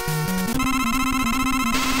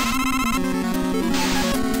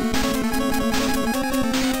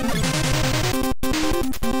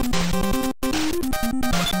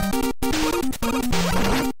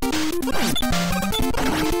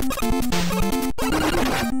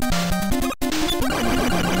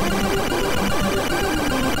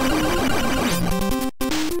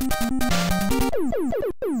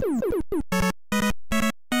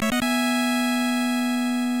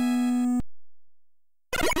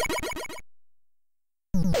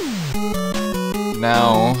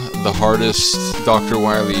 Now, the hardest Dr.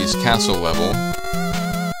 Wily's castle level.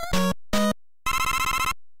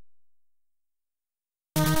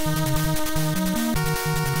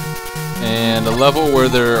 And a level where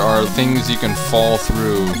there are things you can fall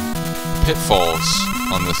through, pitfalls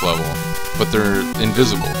on this level, but they're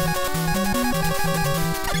invisible.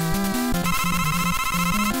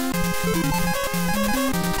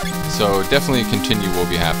 So definitely a continue will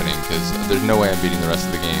be happening, because there's no way I'm beating the rest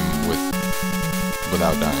of the game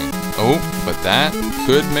without dying. Oh, but that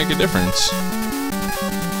could make a difference.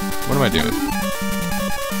 What am I doing?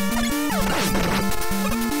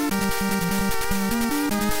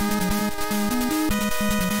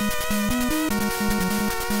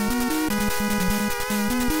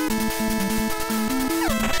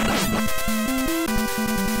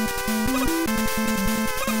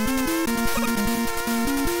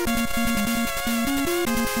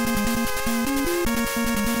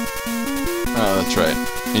 Oh, that's right.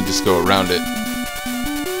 You just go around it.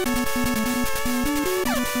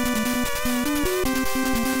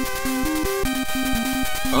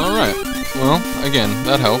 Alright. Well, again,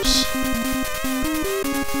 that helps.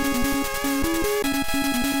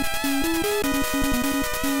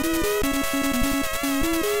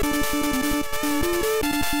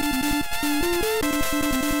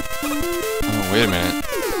 Oh, wait a minute.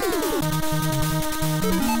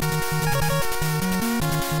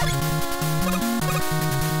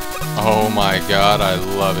 Oh my god, I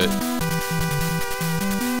love it.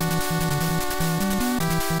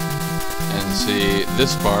 And see,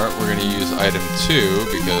 this part, we're gonna use item 2,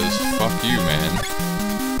 because fuck you, man.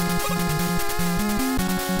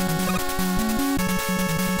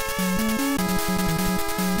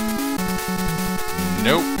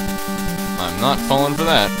 Nope. I'm not falling for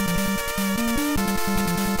that.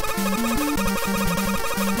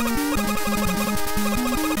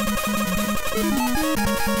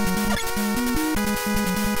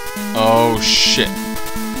 Oh shit.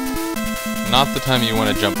 Not the time you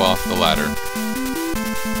want to jump off the ladder.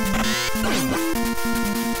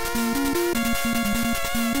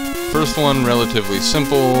 First one, relatively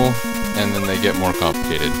simple, and then they get more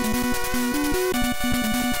complicated.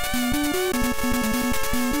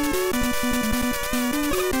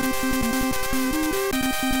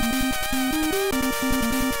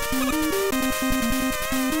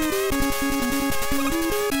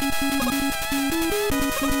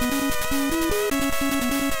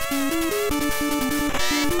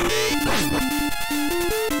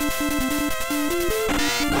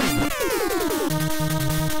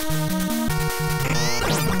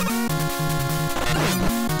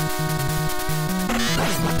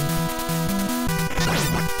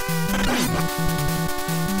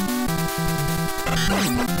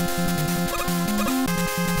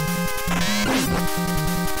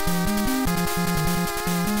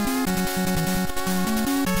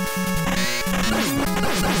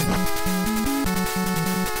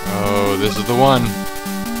 this is the one.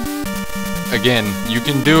 Again, you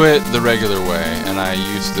can do it the regular way, and I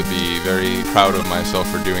used to be very proud of myself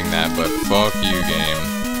for doing that, but fuck you, game.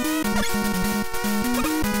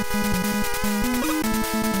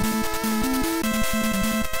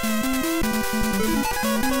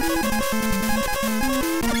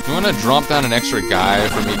 You wanna drop down an extra guy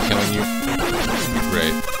for me killing you?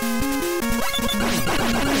 Great.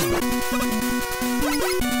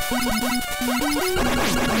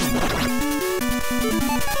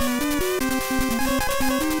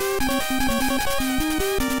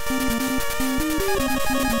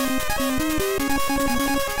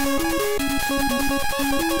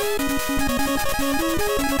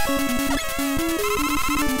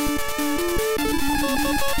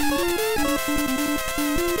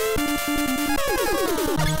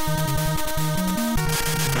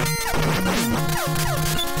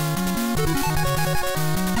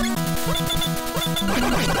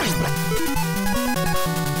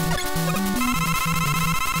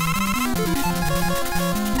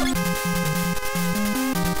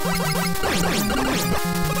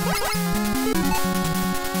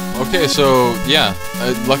 Okay, so yeah,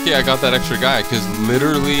 lucky I got that extra guy, because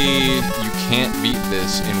literally you can't beat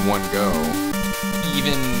this in one go,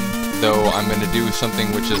 even though I'm going to do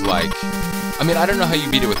something which is like, I mean, I don't know how you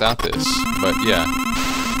beat it without this, but yeah,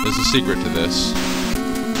 there's a secret to this.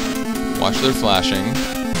 Watch their flashing.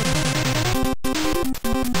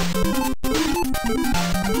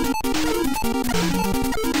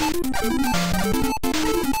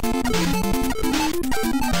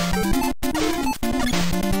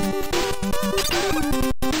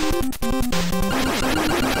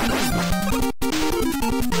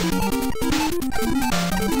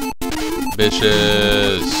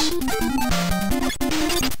 Bitches.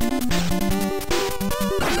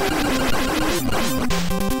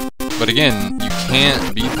 But again, you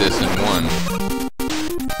can't beat this in one.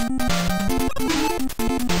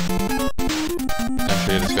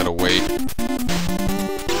 Actually, I just gotta wait.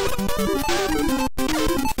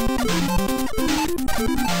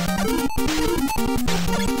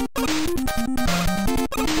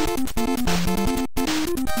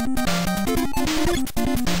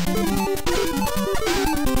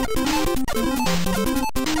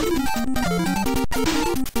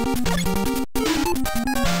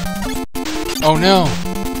 Oh no!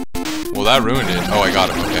 Well, that ruined it. Oh, I got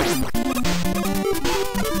him, okay.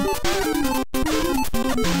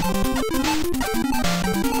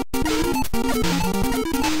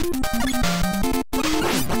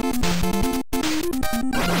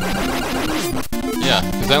 Yeah,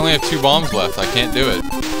 because I only have 2 bombs left. I can't do it.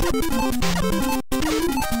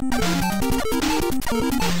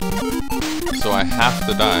 So I have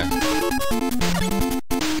to die.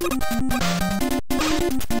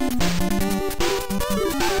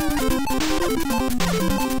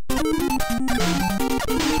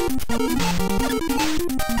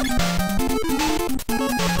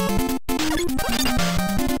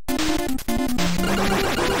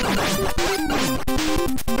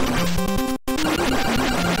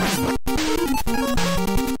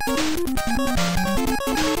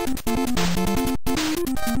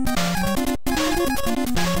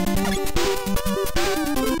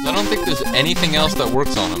 I don't think there's anything else that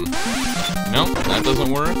works on him. Nope, that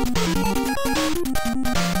doesn't work.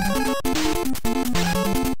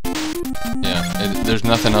 Yeah, there's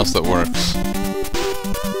nothing else that works.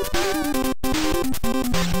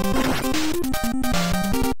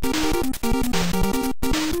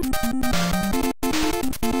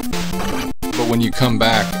 But when you come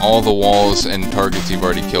back, all the walls and targets you've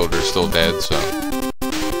already killed are still dead, so...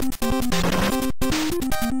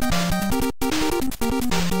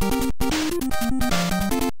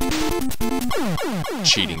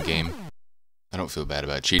 Cheating game. I don't feel bad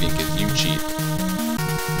about cheating because you cheat.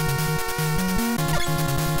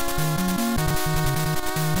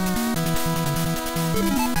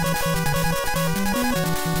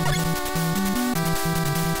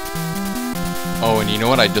 Oh, and you know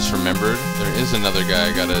what I just remembered? There is another guy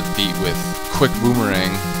I gotta beat with quick boomerang,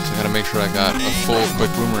 so I gotta make sure I got a full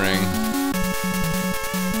quick boomerang.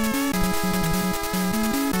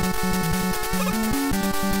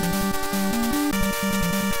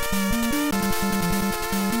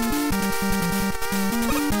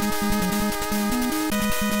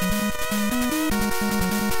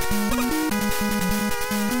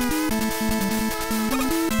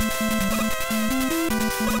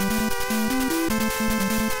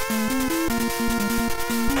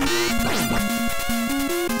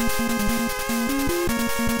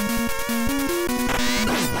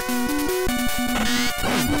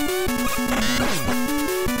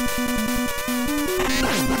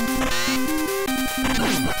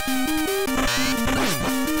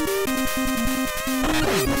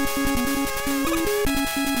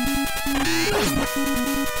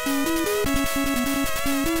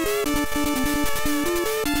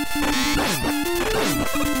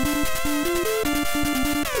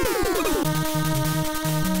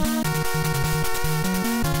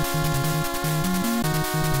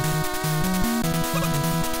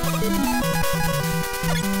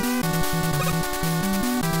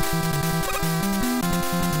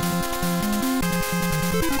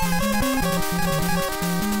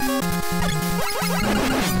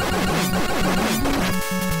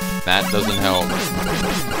 That doesn't help.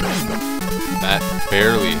 That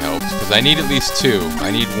barely helps, because I need at least 2.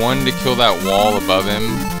 I need 1 to kill that wall above him,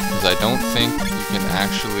 because I don't think you can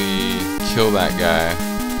actually kill that guy.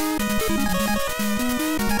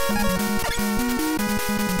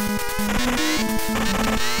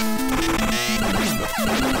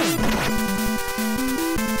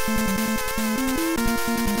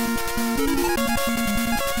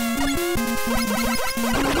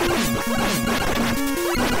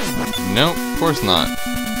 Nope, of course not.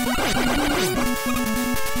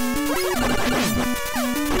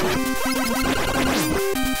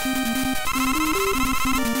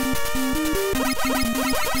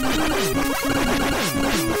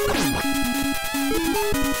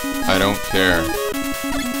 I don't care.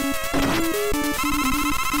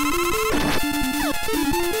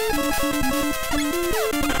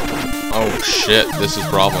 Oh shit, this is a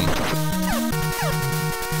problem.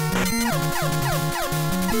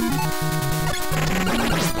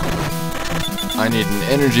 I need an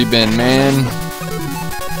energy bin, man.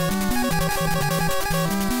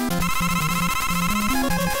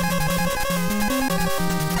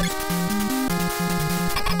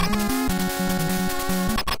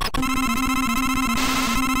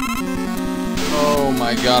 Oh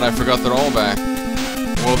my god, I forgot they're all back.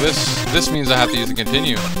 Well, this means I have to use a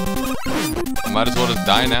continue. I might as well just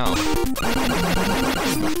die now.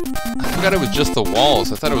 I forgot it was just the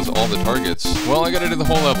walls. I thought it was all the targets. Well, I gotta do the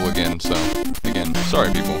whole level again, so... Again,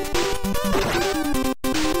 sorry people.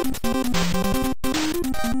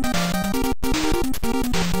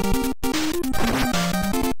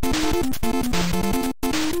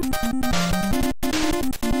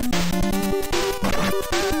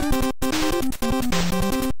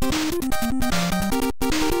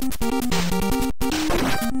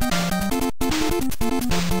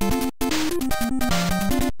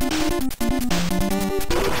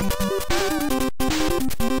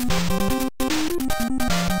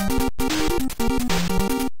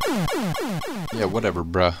 Yeah, whatever,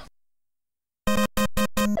 bruh.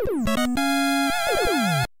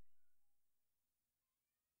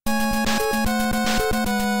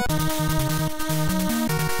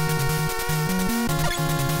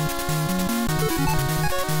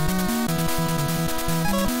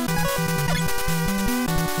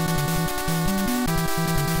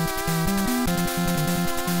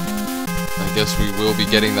 I guess we will be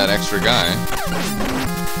getting that extra guy.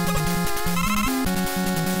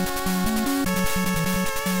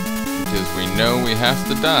 Because we know we have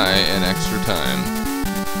to die in extra time.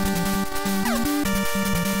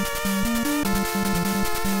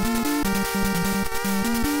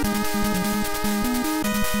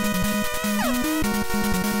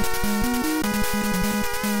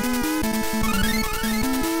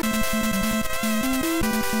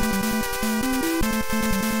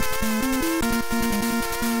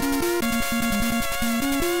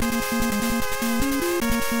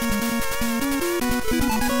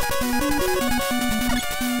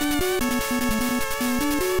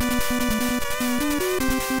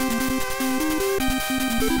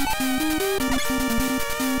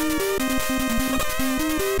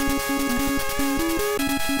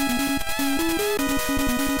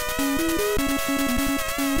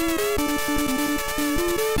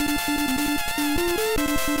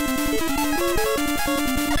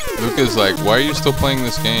 Luca's like, why are you still playing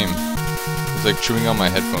this game? He's like chewing on my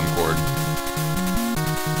headphone cord.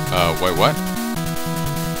 Wait, what?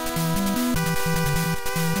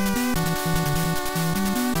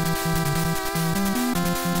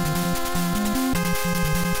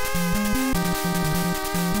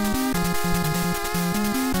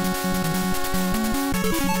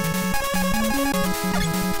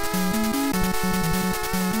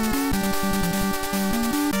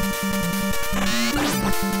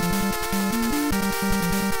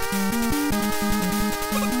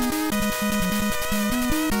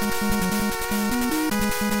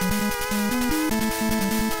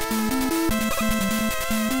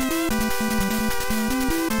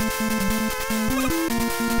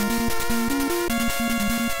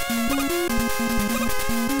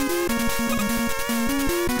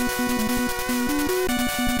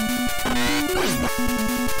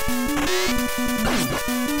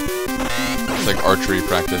 like archery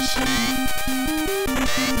practice.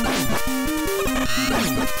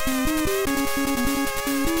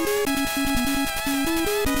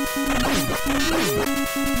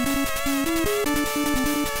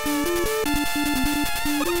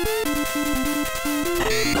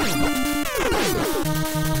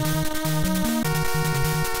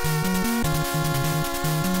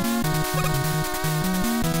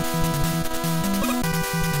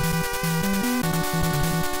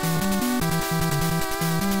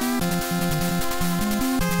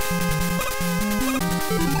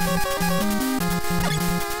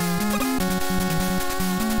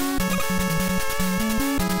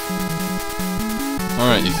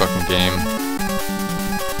 Alright, you fucking game.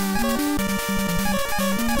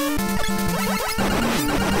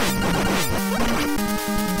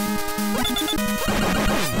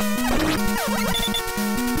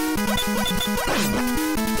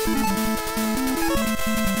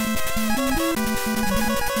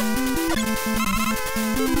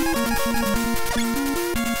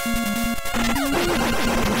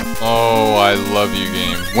 Oh, I love you,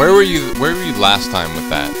 game. Where were you last time with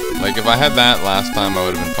that? Like, if I had that last time, I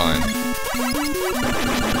would have been fine.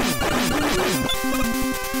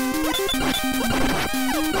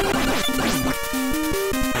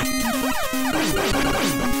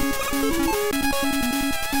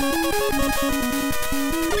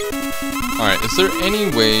 Alright, is there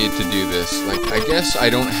any way to do this? Like, I guess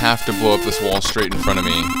I don't have to blow up this wall straight in front of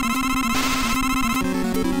me.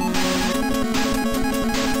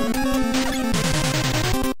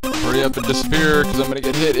 Hurry up and disappear, because I'm gonna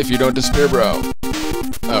get hit if you don't disappear, bro.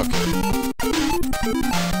 Okay.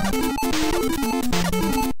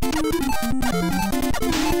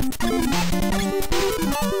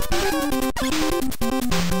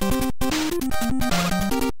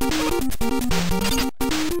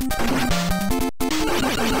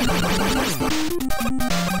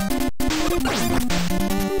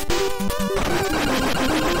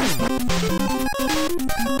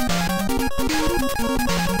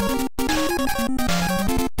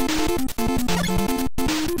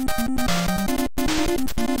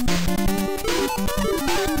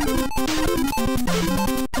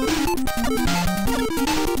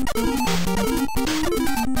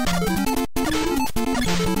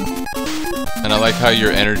 And I like how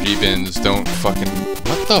your energy bins don't fucking...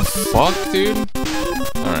 What the fuck, dude?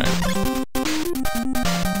 Alright.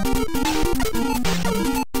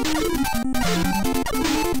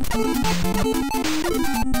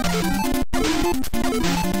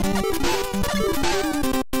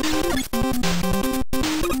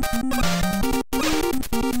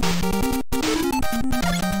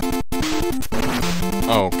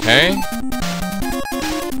 Okay.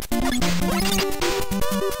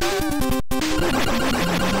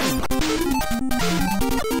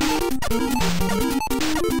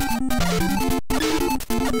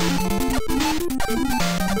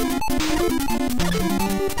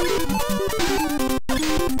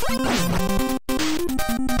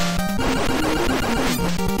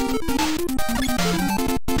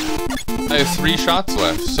 I have 3 shots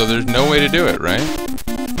left, so there's no way to do it, right?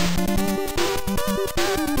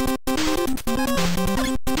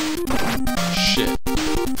 Shit.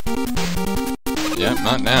 Yep,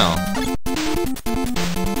 not now.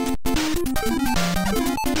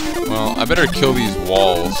 Well, I better kill these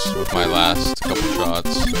walls with my last couple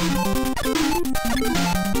shots.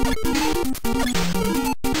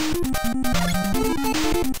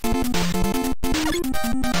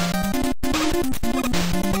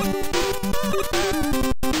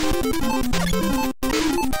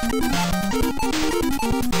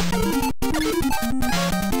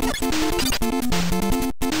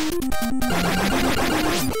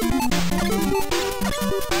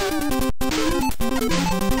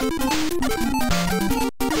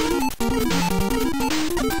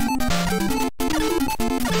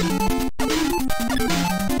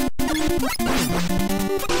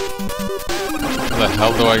 How the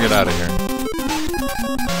hell do I get out of here?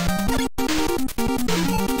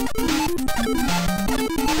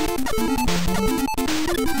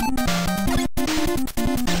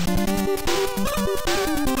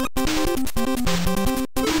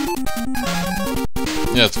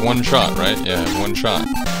 Yeah, it's one shot, right? Yeah, one shot.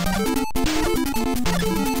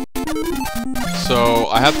 So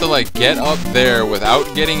I have to like get up there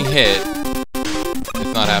without getting hit.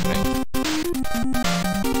 It's not happening.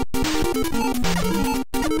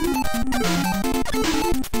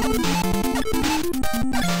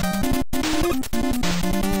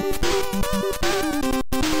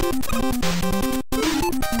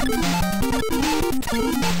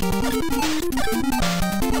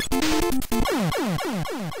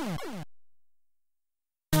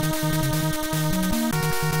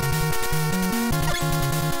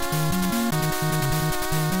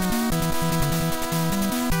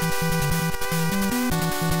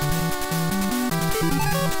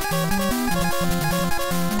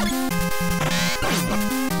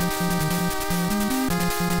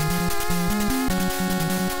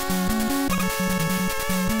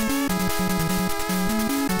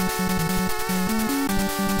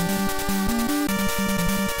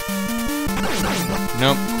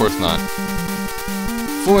 Nope, of course not.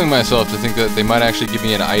 Fooling myself to think that they might actually give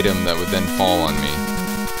me an item that would then fall on me.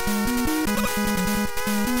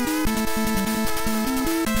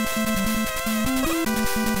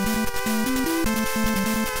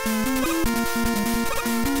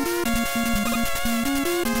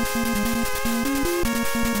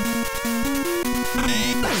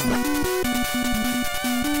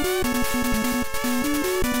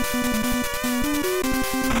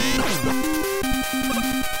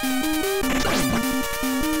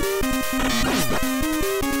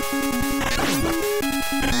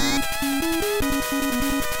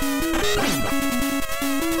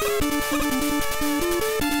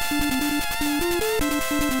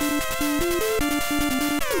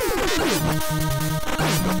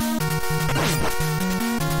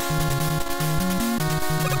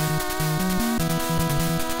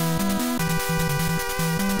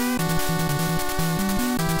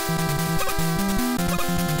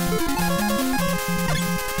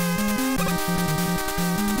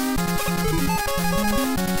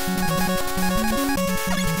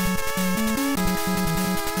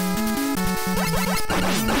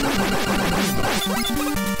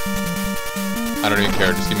 I don't even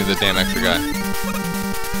care, just give me the damn extra guy.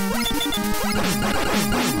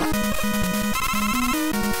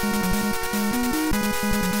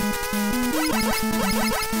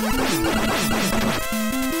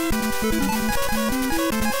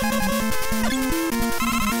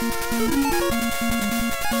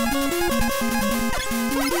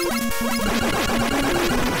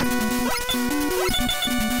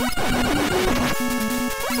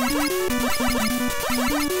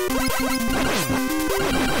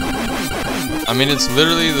 I mean, it's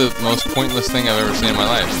literally the most pointless thing I've ever seen in my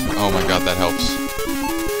life. Oh my god, that helps.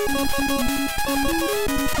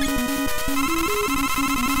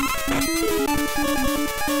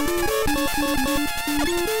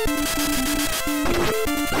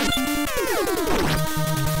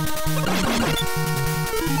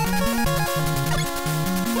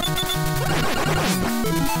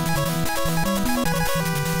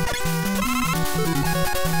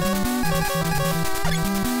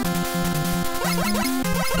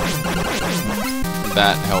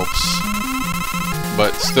 That helps.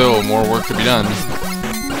 But still, more work to be done.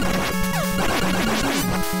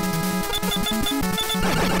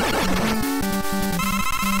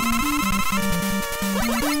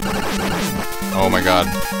 Oh my god.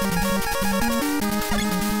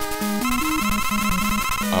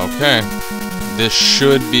 Okay. This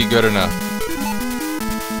should be good enough.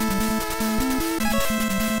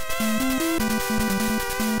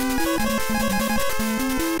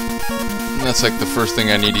 That's like the first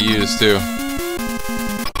thing I need to use, too.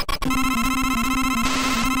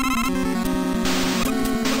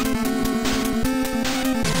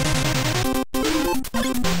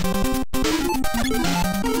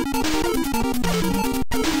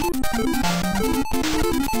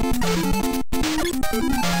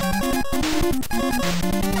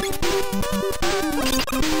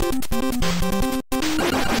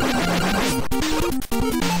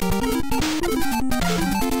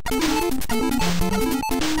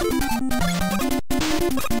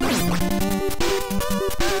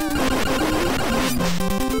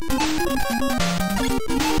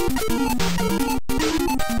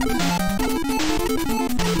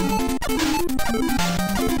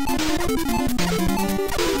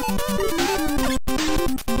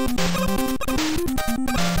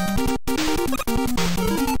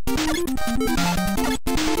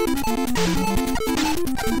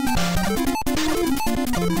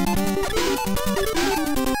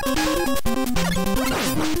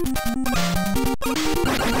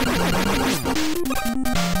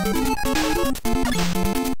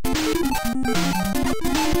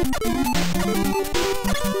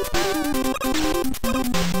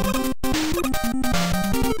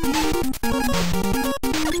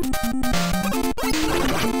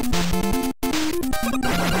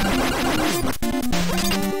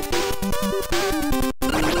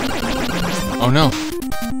 Oh no.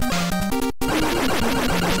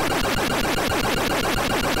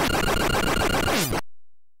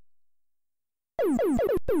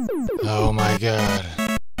 Oh my god.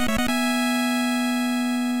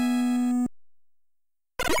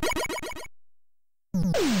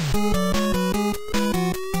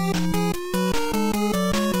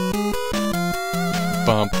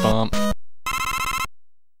 Bump bump.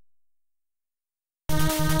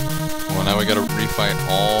 Well, now we gotta refight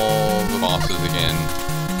all the bosses again.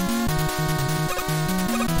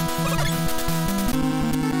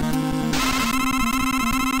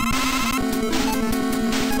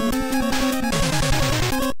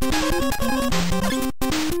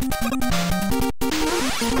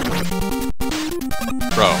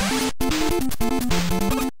 Bro.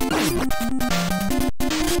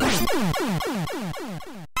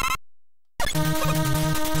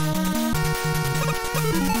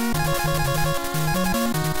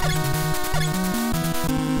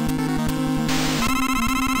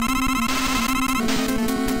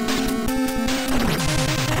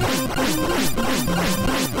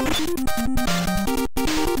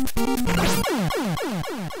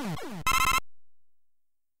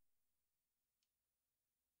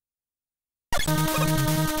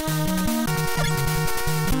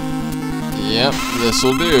 Yep,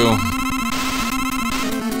 this'll do.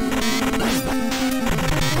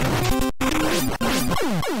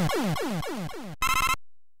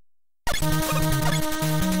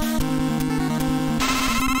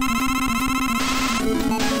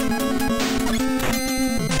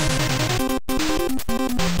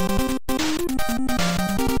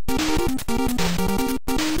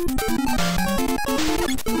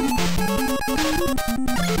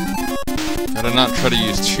 Gotta not try to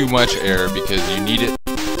use too much air because you need it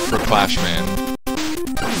for Clash Man.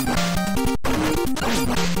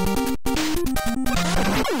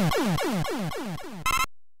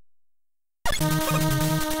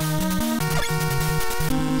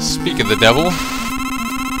 Speak of the devil.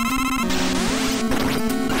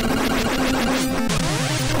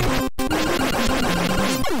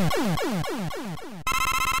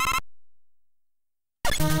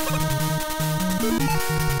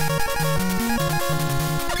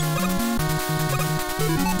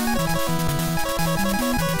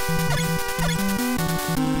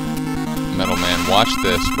 Metal Man, watch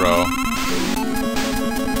this, bro.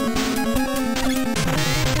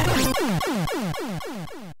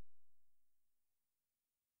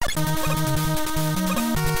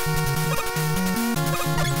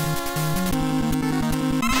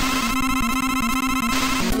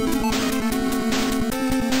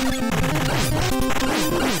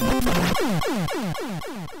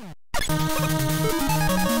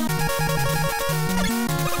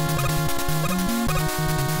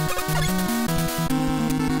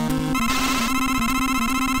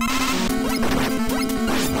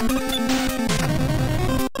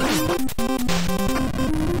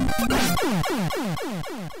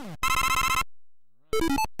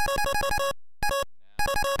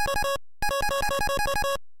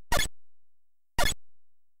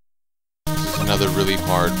 This is another really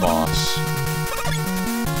hard boss.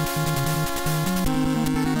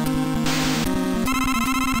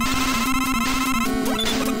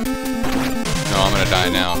 No, I'm gonna die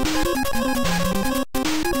now.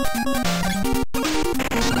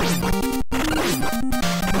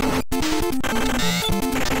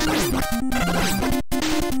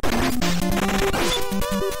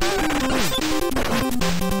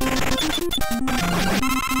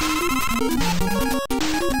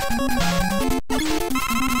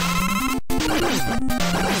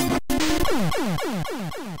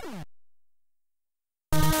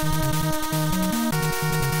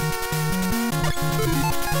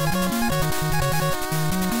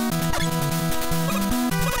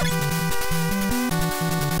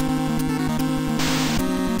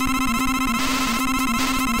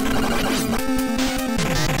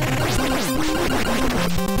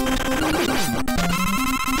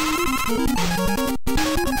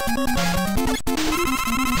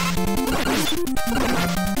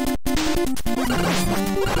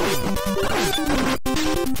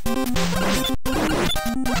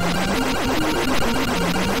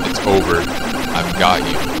 It's over. I've got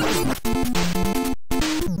you.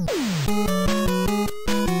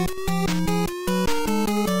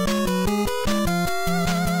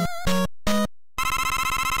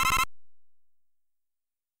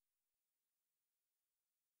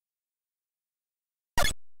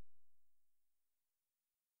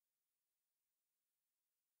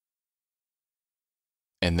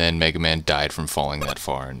 And then Mega Man died from falling that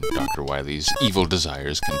far, and Dr. Wily's evil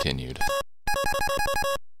desires continued.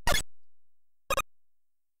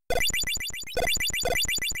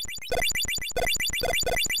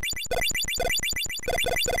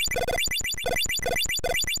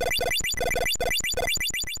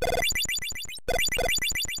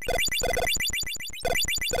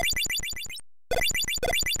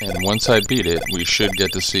 And once I beat it, we should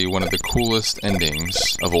get to see one of the coolest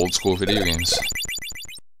endings of old school video games.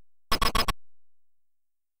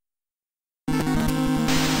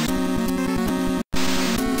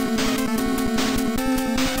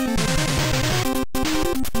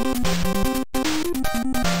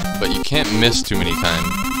 But you can't miss too many times.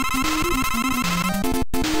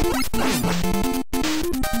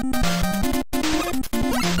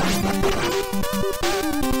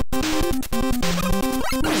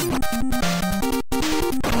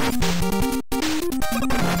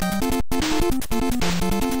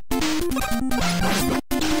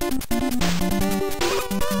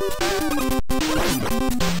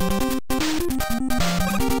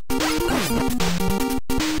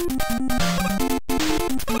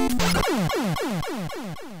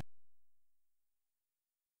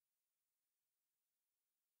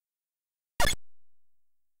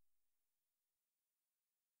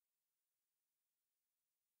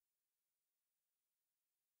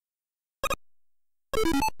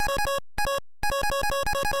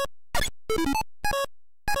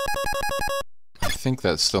 I think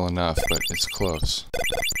that's still enough, but it's close.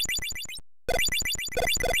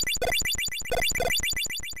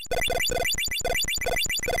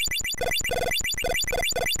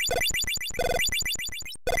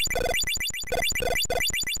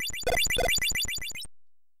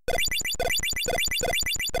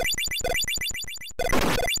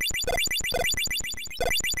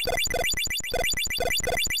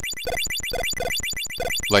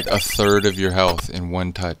 Like a third of your health in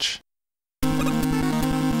one touch.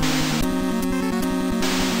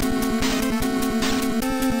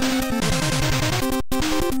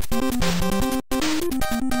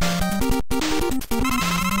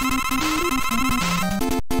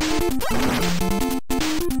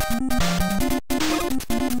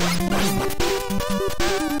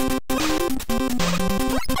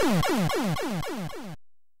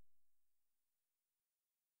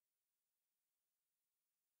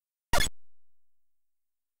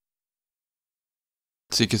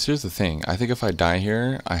 See, because here's the thing. I think if I die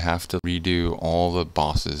here, I have to redo all the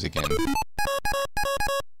bosses again.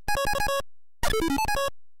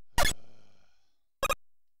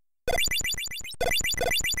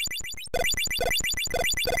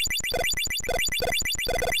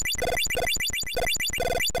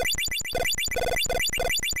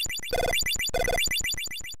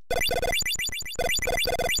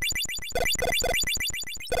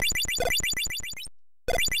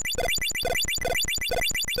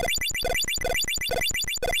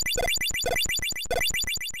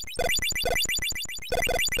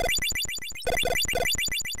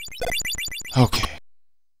 Okay.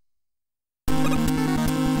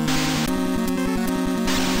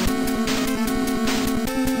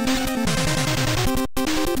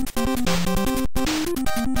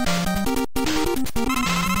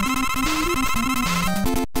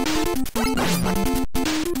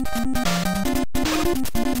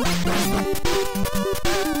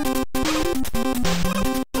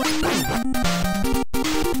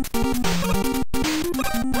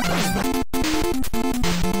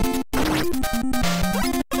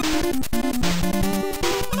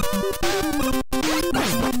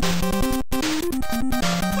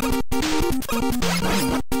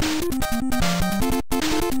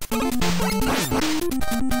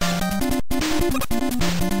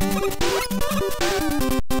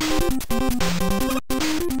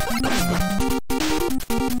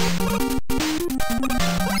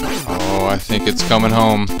 I think it's coming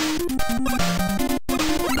home. Thought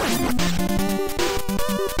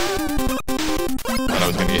I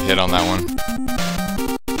was gonna get hit on that one.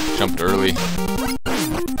 Jumped early.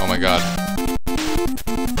 Oh my god.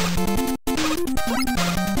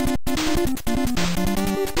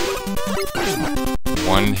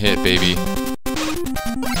 One hit, baby.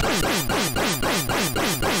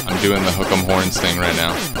 I'm doing the hook 'em horns thing right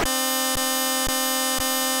now.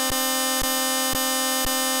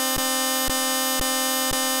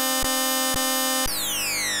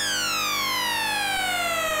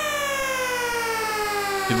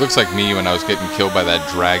 He looks like me when I was getting killed by that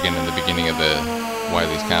dragon in the beginning of the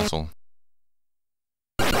Wily's castle.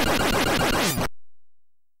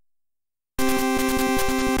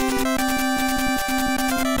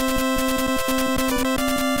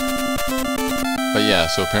 But yeah,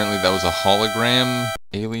 so apparently that was a hologram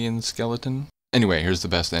alien skeleton. Anyway, here's the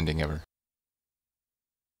best ending ever.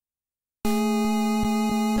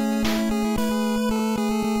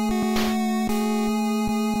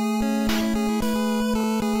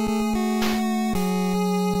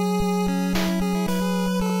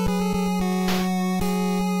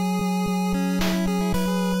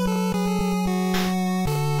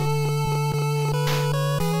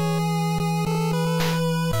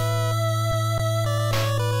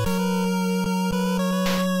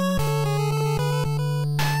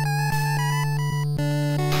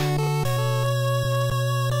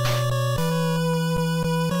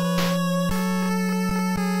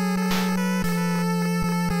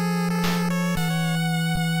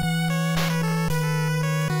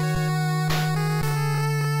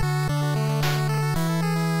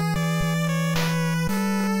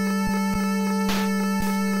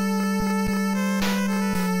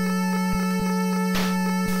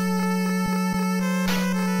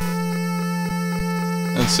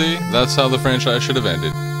 And see, that's how the franchise should have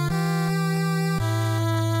ended.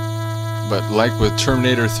 But like with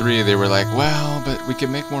Terminator 3, they were like, well, but we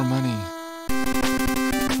can make more money.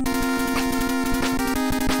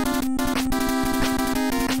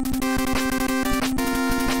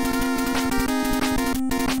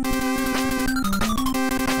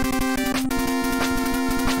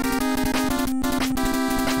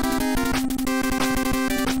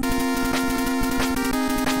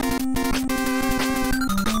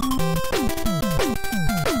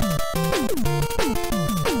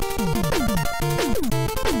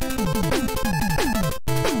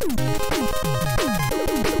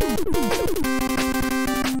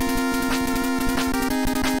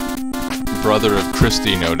 Brother of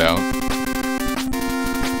Christy, no doubt.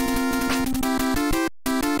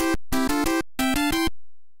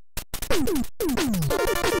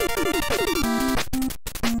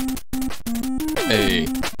 Hey,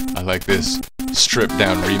 I like this stripped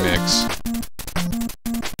down remix.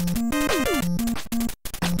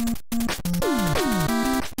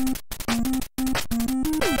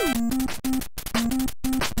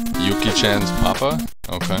 Yuki-chan's Papa?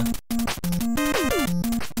 Okay.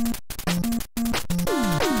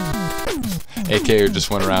 AK just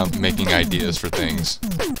went around making ideas for things.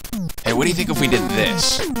 Hey, what do you think if we did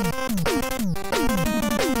this?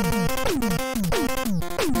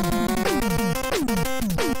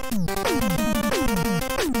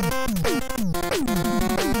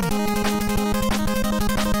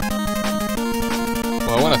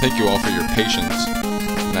 Well, I want to thank you all for your patience.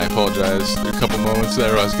 And I apologize. There were a couple moments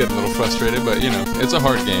there where I was getting a little frustrated, but you know, it's a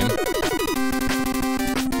hard game.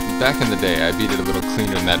 Back in the day, I beat it a little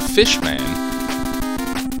cleaner than that Fishman.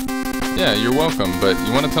 Yeah, you're welcome, but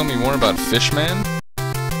you want to tell me more about Fishman?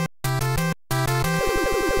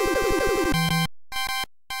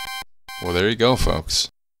 Well, there you go, folks.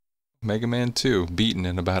 Mega Man 2, beaten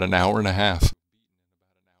in about an hour and a half.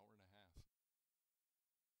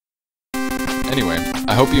 Anyway,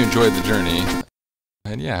 I hope you enjoyed the journey.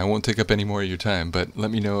 And yeah, I won't take up any more of your time, but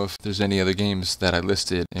let me know if there's any other games that I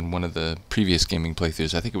listed in one of the previous gaming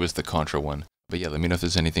playthroughs. I think it was the Contra one. But yeah, let me know if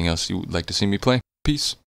there's anything else you would like to see me play.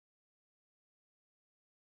 Peace.